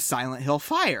the Silent Hill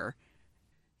fire.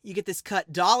 You get this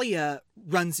cut. Dahlia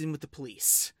runs in with the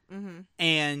police. Mm-hmm.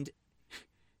 And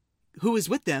who is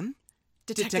with them?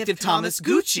 Detective Thomas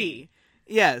Gucci.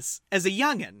 Yes, as a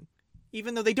youngin',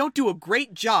 even though they don't do a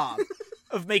great job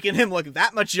of making him look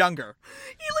that much younger.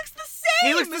 He looks the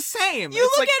same! He looks the same! You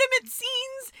look at him at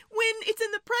scenes when it's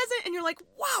in the present and you're like,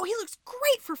 wow, he looks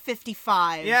great for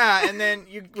 55. Yeah, and then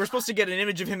we're supposed to get an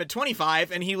image of him at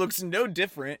 25, and he looks no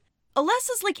different.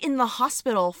 Alessa's, like, in the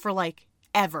hospital for, like,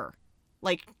 ever.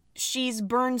 Like, she's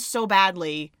burned so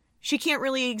badly, she can't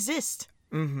really exist.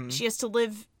 Mm-hmm. She has to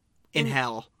live... In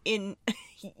hell. In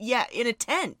a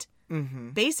tent,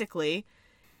 basically.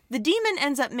 The demon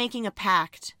ends up making a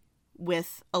pact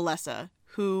with Alessa,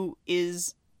 who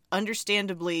is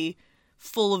understandably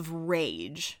full of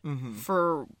rage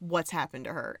for what's happened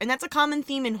to her. And that's a common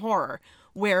theme in horror,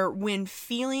 where when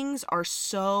feelings are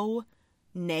so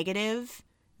negative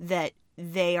that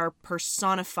they are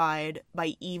personified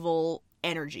by evil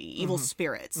energy, evil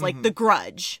spirits, like The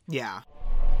Grudge. Yeah.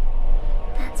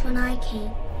 That's when I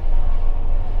came.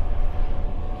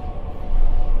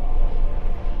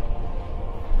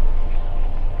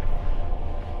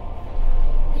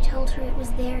 I told her it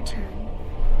was their turn.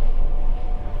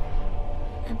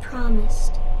 I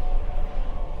promised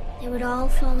they would all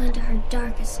fall into her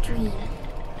darkest dream.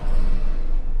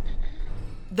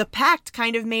 The pact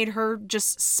kind of made her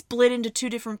just split into two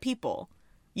different people.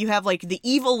 You have, like, the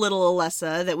evil little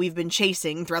Alessa that we've been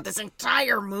chasing throughout this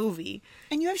entire movie.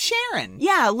 And you have Sharon.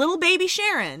 Yeah, little baby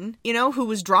Sharon, you know, who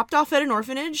was dropped off at an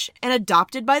orphanage and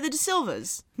adopted by the De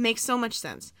Silvas. Makes so much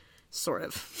sense. Sort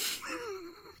of.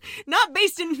 Not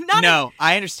based in... No,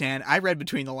 I understand. I read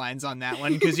between the lines on that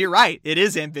one, because you're right. It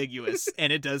is ambiguous,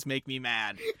 and it does make me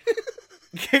mad.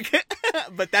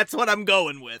 But that's what I'm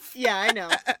going with. Yeah, I know.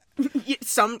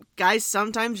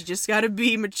 Sometimes you just gotta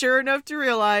be mature enough to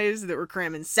realize that we're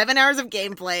cramming 7 hours of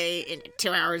gameplay into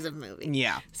 2 hours of movie.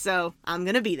 Yeah. So, I'm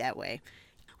gonna be that way.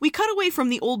 We cut away from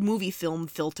the old movie film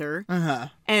filter,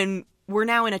 and we're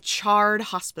now in a charred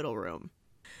hospital room.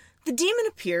 The demon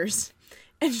appears,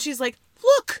 and she's like,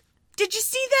 look, did you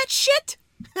see that shit?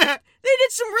 They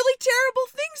did some really terrible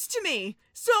things to me.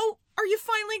 So, are you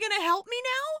finally gonna help me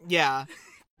now? Yeah.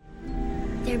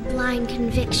 Their blind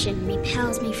conviction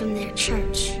repels me from their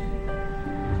church.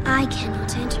 I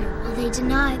cannot enter while they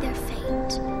deny their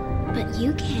fate. But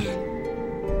you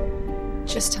can.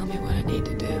 Just tell me what I need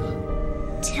to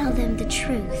do. Tell them the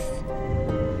truth.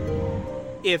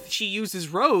 If she uses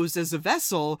Rose as a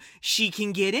vessel, she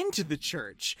can get into the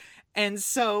church. And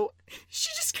so she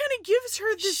just kind of gives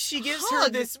her this She gives her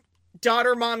this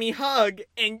daughter-mommy hug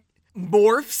and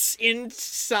morphs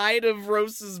inside of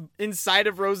Rose's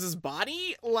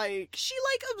body. Like, she,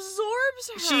 like,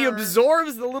 absorbs her. She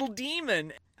absorbs the little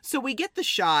demon. So we get the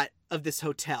shot of this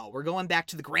hotel. We're going back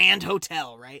to the Grand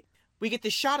Hotel, right? We get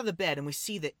the shot of the bed, and we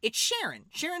see that it's Sharon.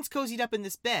 Sharon's cozied up in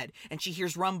this bed, and she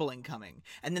hears rumbling coming.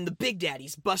 And then the Big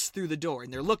Daddies bust through the door,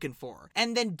 and they're looking for her.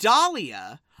 And then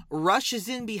Dahlia rushes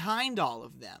in behind all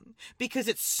of them, because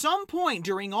at some point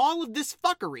during all of this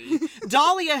fuckery,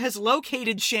 Dahlia has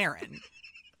located Sharon.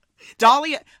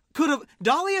 Dahlia,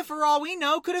 for all we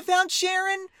know, could have found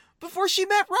Sharon before she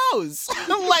met Rose.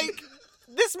 Like,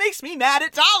 this makes me mad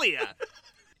at Dahlia.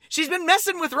 She's been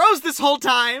messing with Rose this whole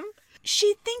time.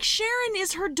 She thinks Sharon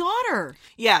is her daughter.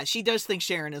 Yeah, she does think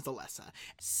Sharon is Alessa.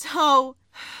 So,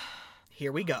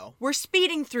 here we go. We're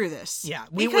speeding through this. Yeah.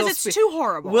 Because it's too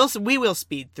horrible. We will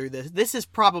speed through this. This is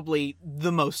probably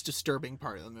the most disturbing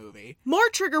part of the movie. More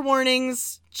trigger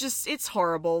warnings. Just, it's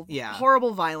horrible. Yeah.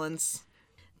 Horrible violence.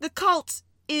 The cult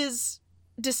is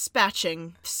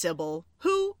dispatching Sybil,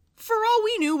 who, for all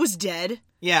we knew, was dead.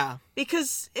 Yeah.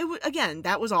 Because, again,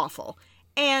 that was awful.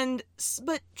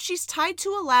 But she's tied to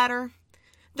a ladder.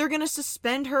 They're gonna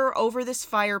suspend her over this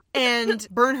fire and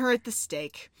burn her at the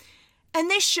stake.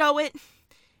 And they show it.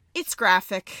 It's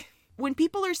graphic. When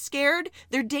people are scared,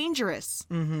 they're dangerous.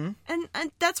 Mm-hmm.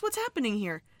 And that's what's happening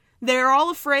here. They're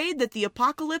all afraid that the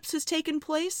apocalypse has taken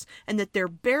place and that they're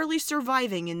barely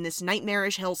surviving in this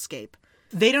nightmarish hellscape.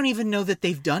 They don't even know that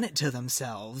they've done it to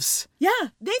themselves. Yeah,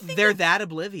 they think they're that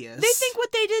oblivious. They think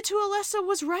what they did to Alessa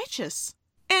was righteous.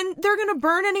 And they're going to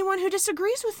burn anyone who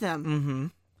disagrees with them. Mm-hmm.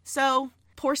 So,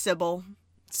 poor Sybil.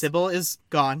 Sybil is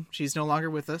gone. She's no longer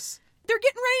with us. They're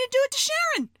getting ready to do it to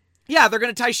Sharon. Yeah, they're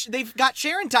going to they've got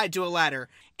Sharon tied to a ladder.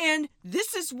 And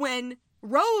this is when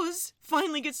Rose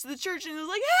finally gets to the church and is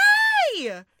like,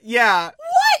 hey! Yeah.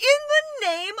 What in the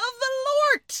name of the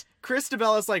Lord?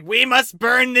 Christabel is like, we must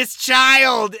burn this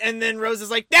child. And then Rose is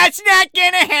like, that's not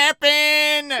going to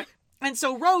happen. And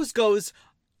so Rose goes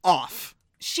off.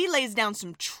 She lays down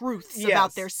some truths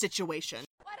about their situation.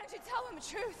 Why don't you tell them the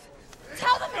truth?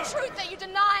 Tell them the truth that you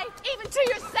deny even to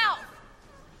yourself.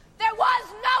 There was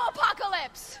no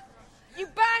apocalypse. You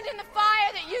burned in the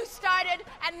fire that you started,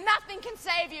 and nothing can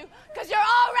save you, because you're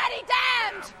already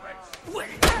damned.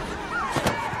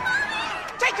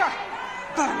 Take her!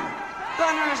 Burn her!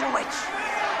 Burn her as a witch!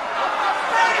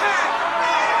 Burn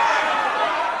her!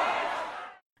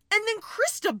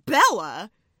 Christabella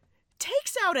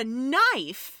takes out a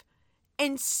knife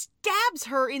and stabs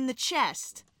her in the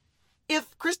chest.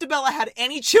 If Christabella had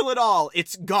any chill at all,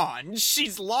 it's gone.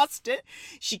 She's lost it.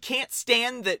 She can't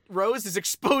stand that Rose is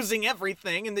exposing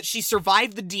everything and that she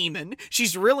survived the demon.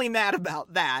 She's really mad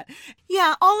about that.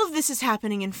 Yeah, all of this is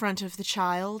happening in front of the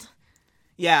child.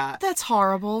 Yeah. That's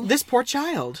horrible. This poor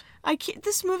child.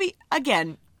 This movie,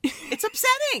 again. It's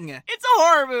upsetting. It's a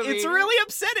horror movie. It's really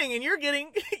upsetting, and you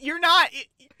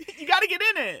gotta get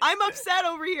in it. I'm upset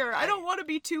over here. I don't want to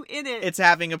be too in it. It's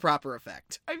having a proper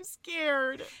effect. I'm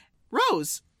scared.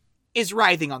 Rose is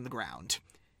writhing on the ground.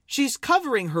 She's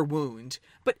covering her wound,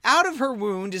 but out of her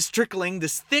wound is trickling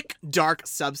this thick, dark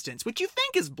substance, which you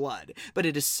think is blood, but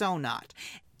it is so not.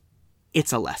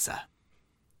 It's Alessa.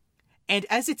 And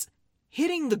as it's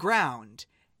hitting the ground,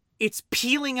 it's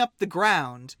peeling up the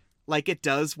ground like it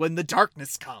does when the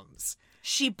darkness comes.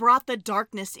 She brought the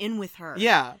darkness in with her.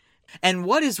 Yeah. And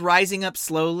what is rising up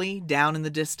slowly down in the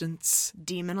distance?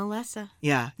 Demon Alessa.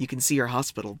 Yeah, you can see her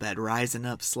hospital bed rising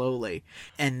up slowly.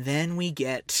 And then we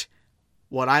get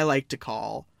what I like to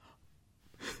call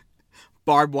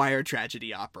barbed wire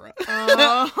tragedy opera.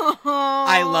 Oh.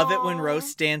 I love it when Rose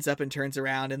stands up and turns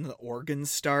around and the organ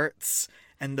starts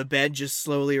and the bed just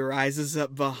slowly rises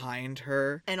up behind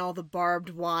her. And all the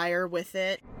barbed wire with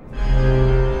it.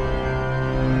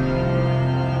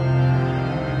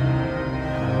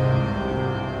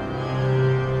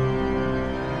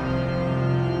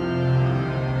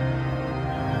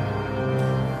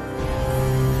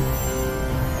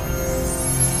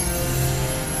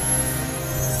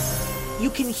 You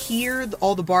can hear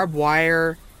all the barbed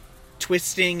wire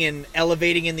twisting and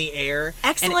elevating in the air.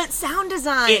 Excellent sound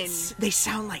design. They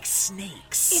sound like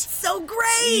snakes. It's so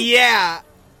great. Yeah.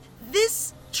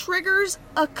 This triggers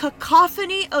a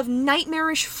cacophony of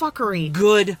nightmarish fuckery.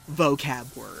 Good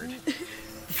vocab word.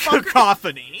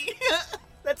 Cacophony.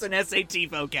 That's an SAT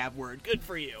vocab word. Good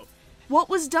for you. What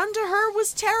was done to her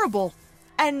was terrible.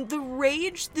 And the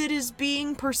rage that is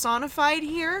being personified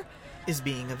here is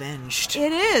being avenged.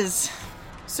 It is.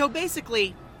 So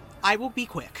basically, I will be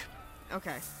quick.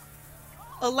 Okay.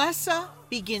 Alessa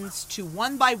begins to,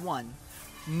 one by one,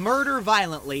 murder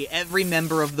violently every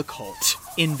member of the cult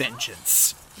in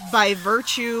vengeance. By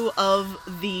virtue of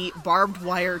the barbed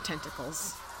wire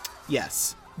tentacles.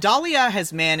 Yes. Dahlia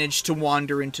has managed to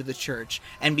wander into the church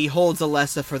and beholds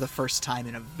Alessa for the first time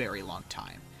in a very long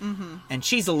time. Mm-hmm. And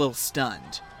she's a little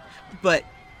stunned. But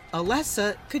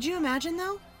Alessa... Could you imagine,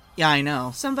 though? Yeah, I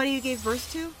know. Somebody you gave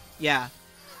birth to? Yeah.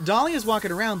 Dahlia's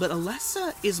walking around, but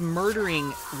Alessa is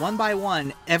murdering, one by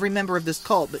one, every member of this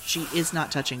cult, but she is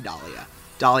not touching Dahlia.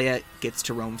 Dahlia gets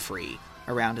to roam free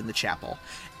around in the chapel.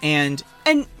 And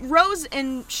Rose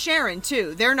and Sharon,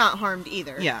 too. They're not harmed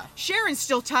either. Yeah. Sharon's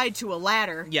still tied to a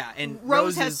ladder. Yeah, and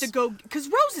Rose has to go... Because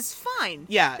Rose is fine.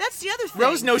 Yeah. That's the other thing.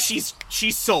 Rose knows she's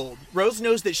sold. Rose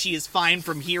knows that she is fine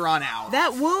from here on out.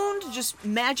 That wound just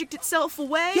magicked itself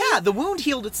away. Yeah, the wound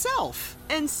healed itself.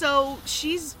 And so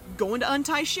she's going to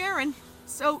untie Sharon.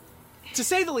 So... To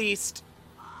say the least...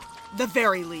 The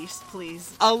very least,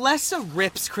 please. Alessa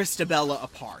rips Christabella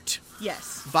apart.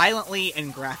 Yes. Violently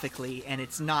and graphically, and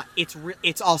it's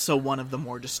also one of the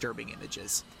more disturbing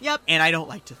images. Yep. And I don't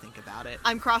like to think about it.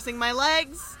 I'm crossing my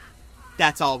legs.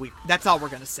 That's all we're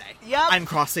gonna say. Yep. I'm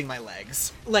crossing my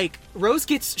legs. Like, Rose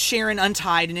gets Sharon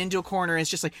untied and into a corner and it's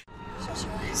just like... Shut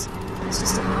your eyes. It's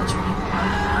just a bad dream.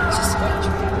 It's just a bad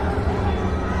dream.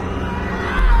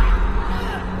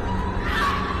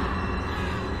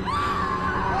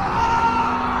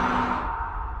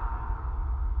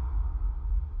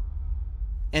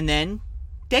 And then,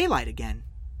 daylight again.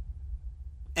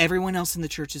 Everyone else in the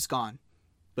church is gone.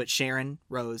 But Sharon,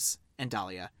 Rose, and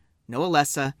Dahlia. No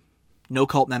Alessa, no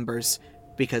cult members,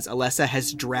 because Alessa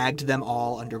has dragged them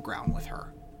all underground with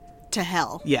her. To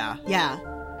hell. Yeah. Yeah.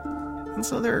 And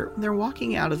so they're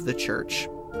walking out of the church,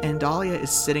 and Dahlia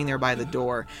is sitting there by the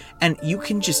door, and you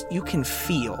can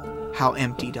feel how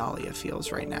empty Dahlia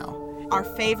feels right now. Our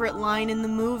favorite line in the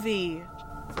movie.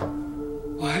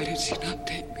 Why did she not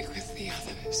take me with the others?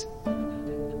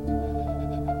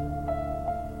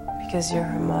 Because you're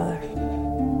her mother.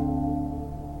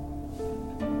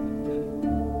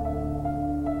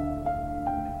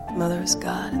 Mother is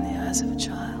God in the eyes of a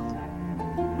child.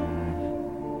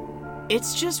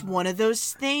 It's just one of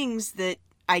those things that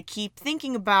I keep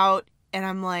thinking about, and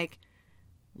I'm like,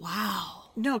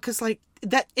 wow. No, because,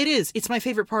 it's my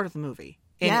favorite part of the movie.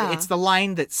 And yeah. It's the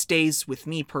line that stays with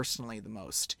me personally the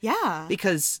most. Yeah.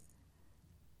 Because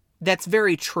that's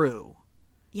very true.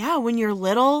 Yeah, when you're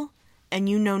little and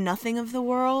you know nothing of the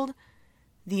world,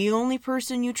 the only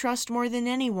person you trust more than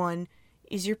anyone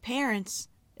is your parents,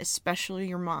 especially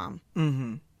your mom.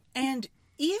 Mm-hmm. And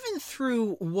even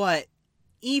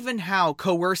how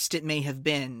coerced it may have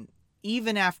been,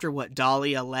 even after what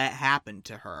Dahlia let happen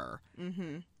to her,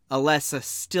 Alessa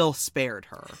still spared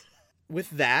her. With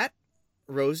that,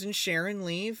 Rose and Sharon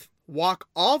leave, walk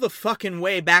all the fucking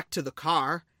way back to the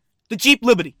car, the Jeep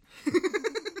Liberty.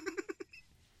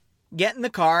 Get in the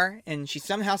car, and she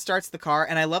somehow starts the car,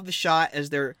 and I love the shot as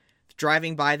they're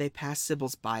driving by, they pass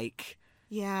Sybil's bike.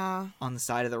 Yeah. On the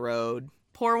side of the road.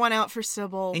 Pour one out for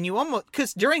Sybil. And you almost,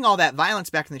 because during all that violence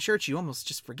back in the church, you almost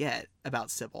just forget about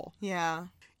Sybil. Yeah.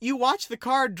 You watch the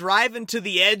car drive into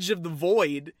the edge of the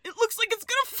void. It looks like it's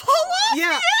gonna fall off the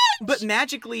edge! But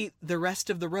magically, the rest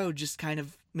of the road just kind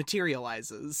of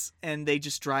materializes, and they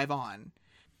just drive on.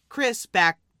 Chris,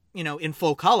 back, in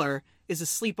full color, is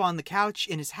asleep on the couch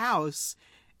in his house,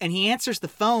 and he answers the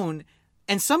phone,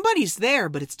 and somebody's there,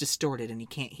 but it's distorted, and he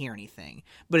can't hear anything.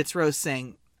 But it's Rose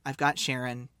saying, I've got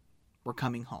Sharon, we're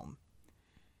coming home.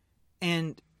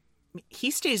 And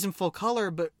he stays in full color,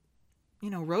 but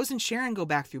Rose and Sharon go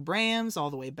back through Bram's, all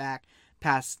the way back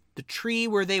past the tree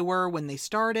where they were when they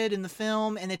started in the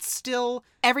film, and it's still...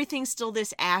 Everything's still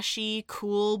this ashy,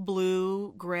 cool,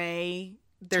 blue, gray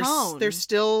tone. They're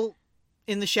still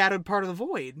in the shadowed part of the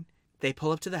void. They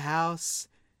pull up to the house,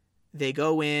 they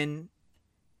go in,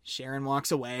 Sharon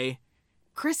walks away.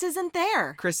 Chris isn't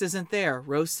there.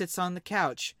 Rose sits on the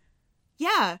couch.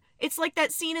 Yeah, it's like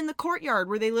that scene in the courtyard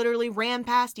where they literally ran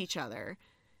past each other.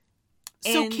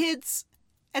 So kids,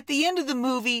 at the end of the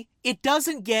movie, it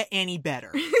doesn't get any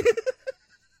better.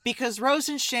 Because Rose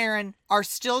and Sharon are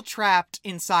still trapped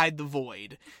inside the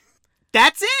void.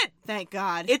 That's it! Thank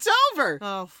God. It's over!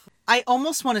 Oh. I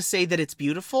almost want to say that it's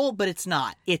beautiful, but it's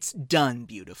not. It's done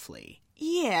beautifully.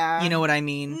 Yeah. You know what I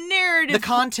mean? Narrative. The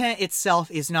content itself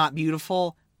is not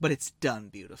beautiful, but it's done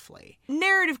beautifully.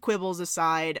 Narrative quibbles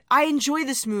aside, I enjoy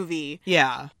this movie.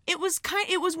 Yeah. It was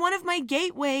one of my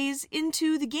gateways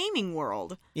into the gaming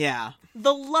world. Yeah.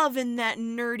 The love in that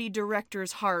nerdy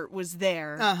director's heart was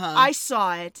there. Uh-huh. I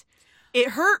saw it.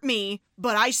 It hurt me,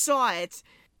 but I saw it.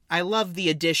 I love the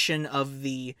addition of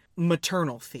the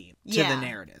maternal theme to the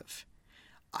narrative.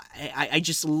 I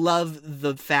just love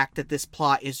the fact that this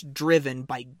plot is driven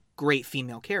by great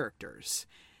female characters.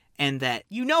 And that...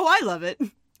 I love it.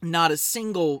 Not a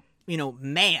single,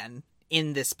 man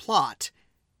in this plot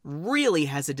really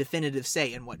has a definitive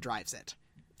say in what drives it.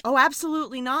 Oh,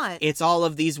 absolutely not. It's all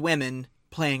of these women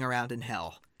playing around in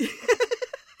hell.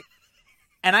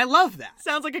 And I love that.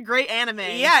 Sounds like a great anime.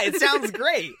 Yeah, it sounds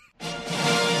great.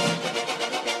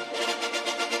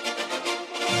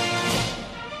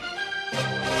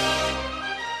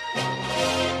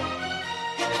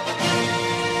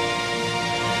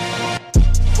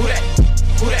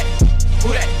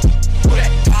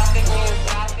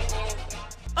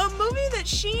 A movie that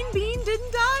Sheen Bean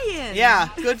didn't die in. Yeah,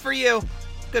 good for you.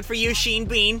 Good for you, Sheen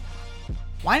Bean.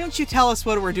 Why don't you tell us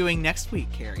what we're doing next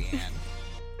week, Carrie Ann?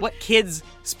 What kids'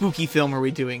 spooky film are we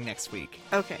doing next week?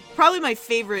 Okay. Probably my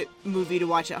favorite movie to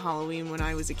watch at Halloween when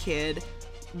I was a kid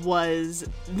was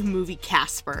the movie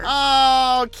Casper.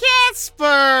 Oh,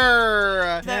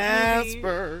 Casper!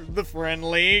 Casper, the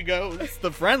friendly ghost.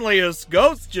 The friendliest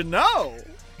ghost you know.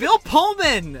 Bill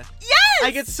Pullman! Yes!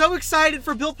 I get so excited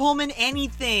for Bill Pullman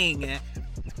anything.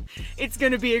 It's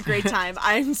gonna be a great time.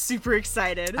 I'm super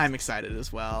excited. I'm excited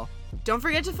as well. Don't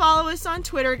forget to follow us on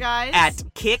Twitter, guys. At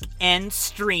Kick and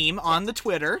Stream on the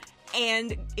Twitter.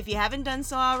 And if you haven't done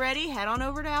so already, head on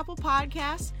over to Apple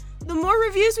Podcasts. The more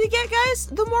reviews we get, guys,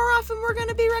 the more often we're going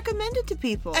to be recommended to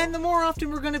people. And the more often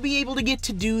we're going to be able to get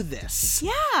to do this.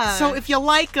 Yeah. So if you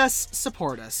like us,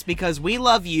 support us, because we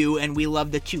love you and we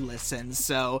love that you listen.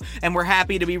 And we're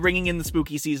happy to be bringing in the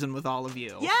spooky season with all of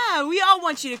you. Yeah, we all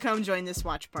want you to come join this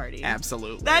watch party.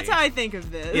 Absolutely. That's how I think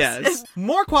of this. Yes.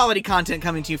 More quality content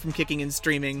coming to you from Kicking and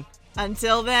Streaming.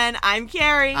 Until then, I'm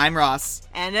Carrie. I'm Ross.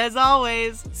 And as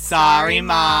always, sorry,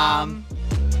 Mom.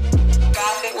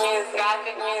 Gothic news,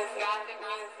 gothic news, gothic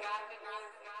news, gothic news.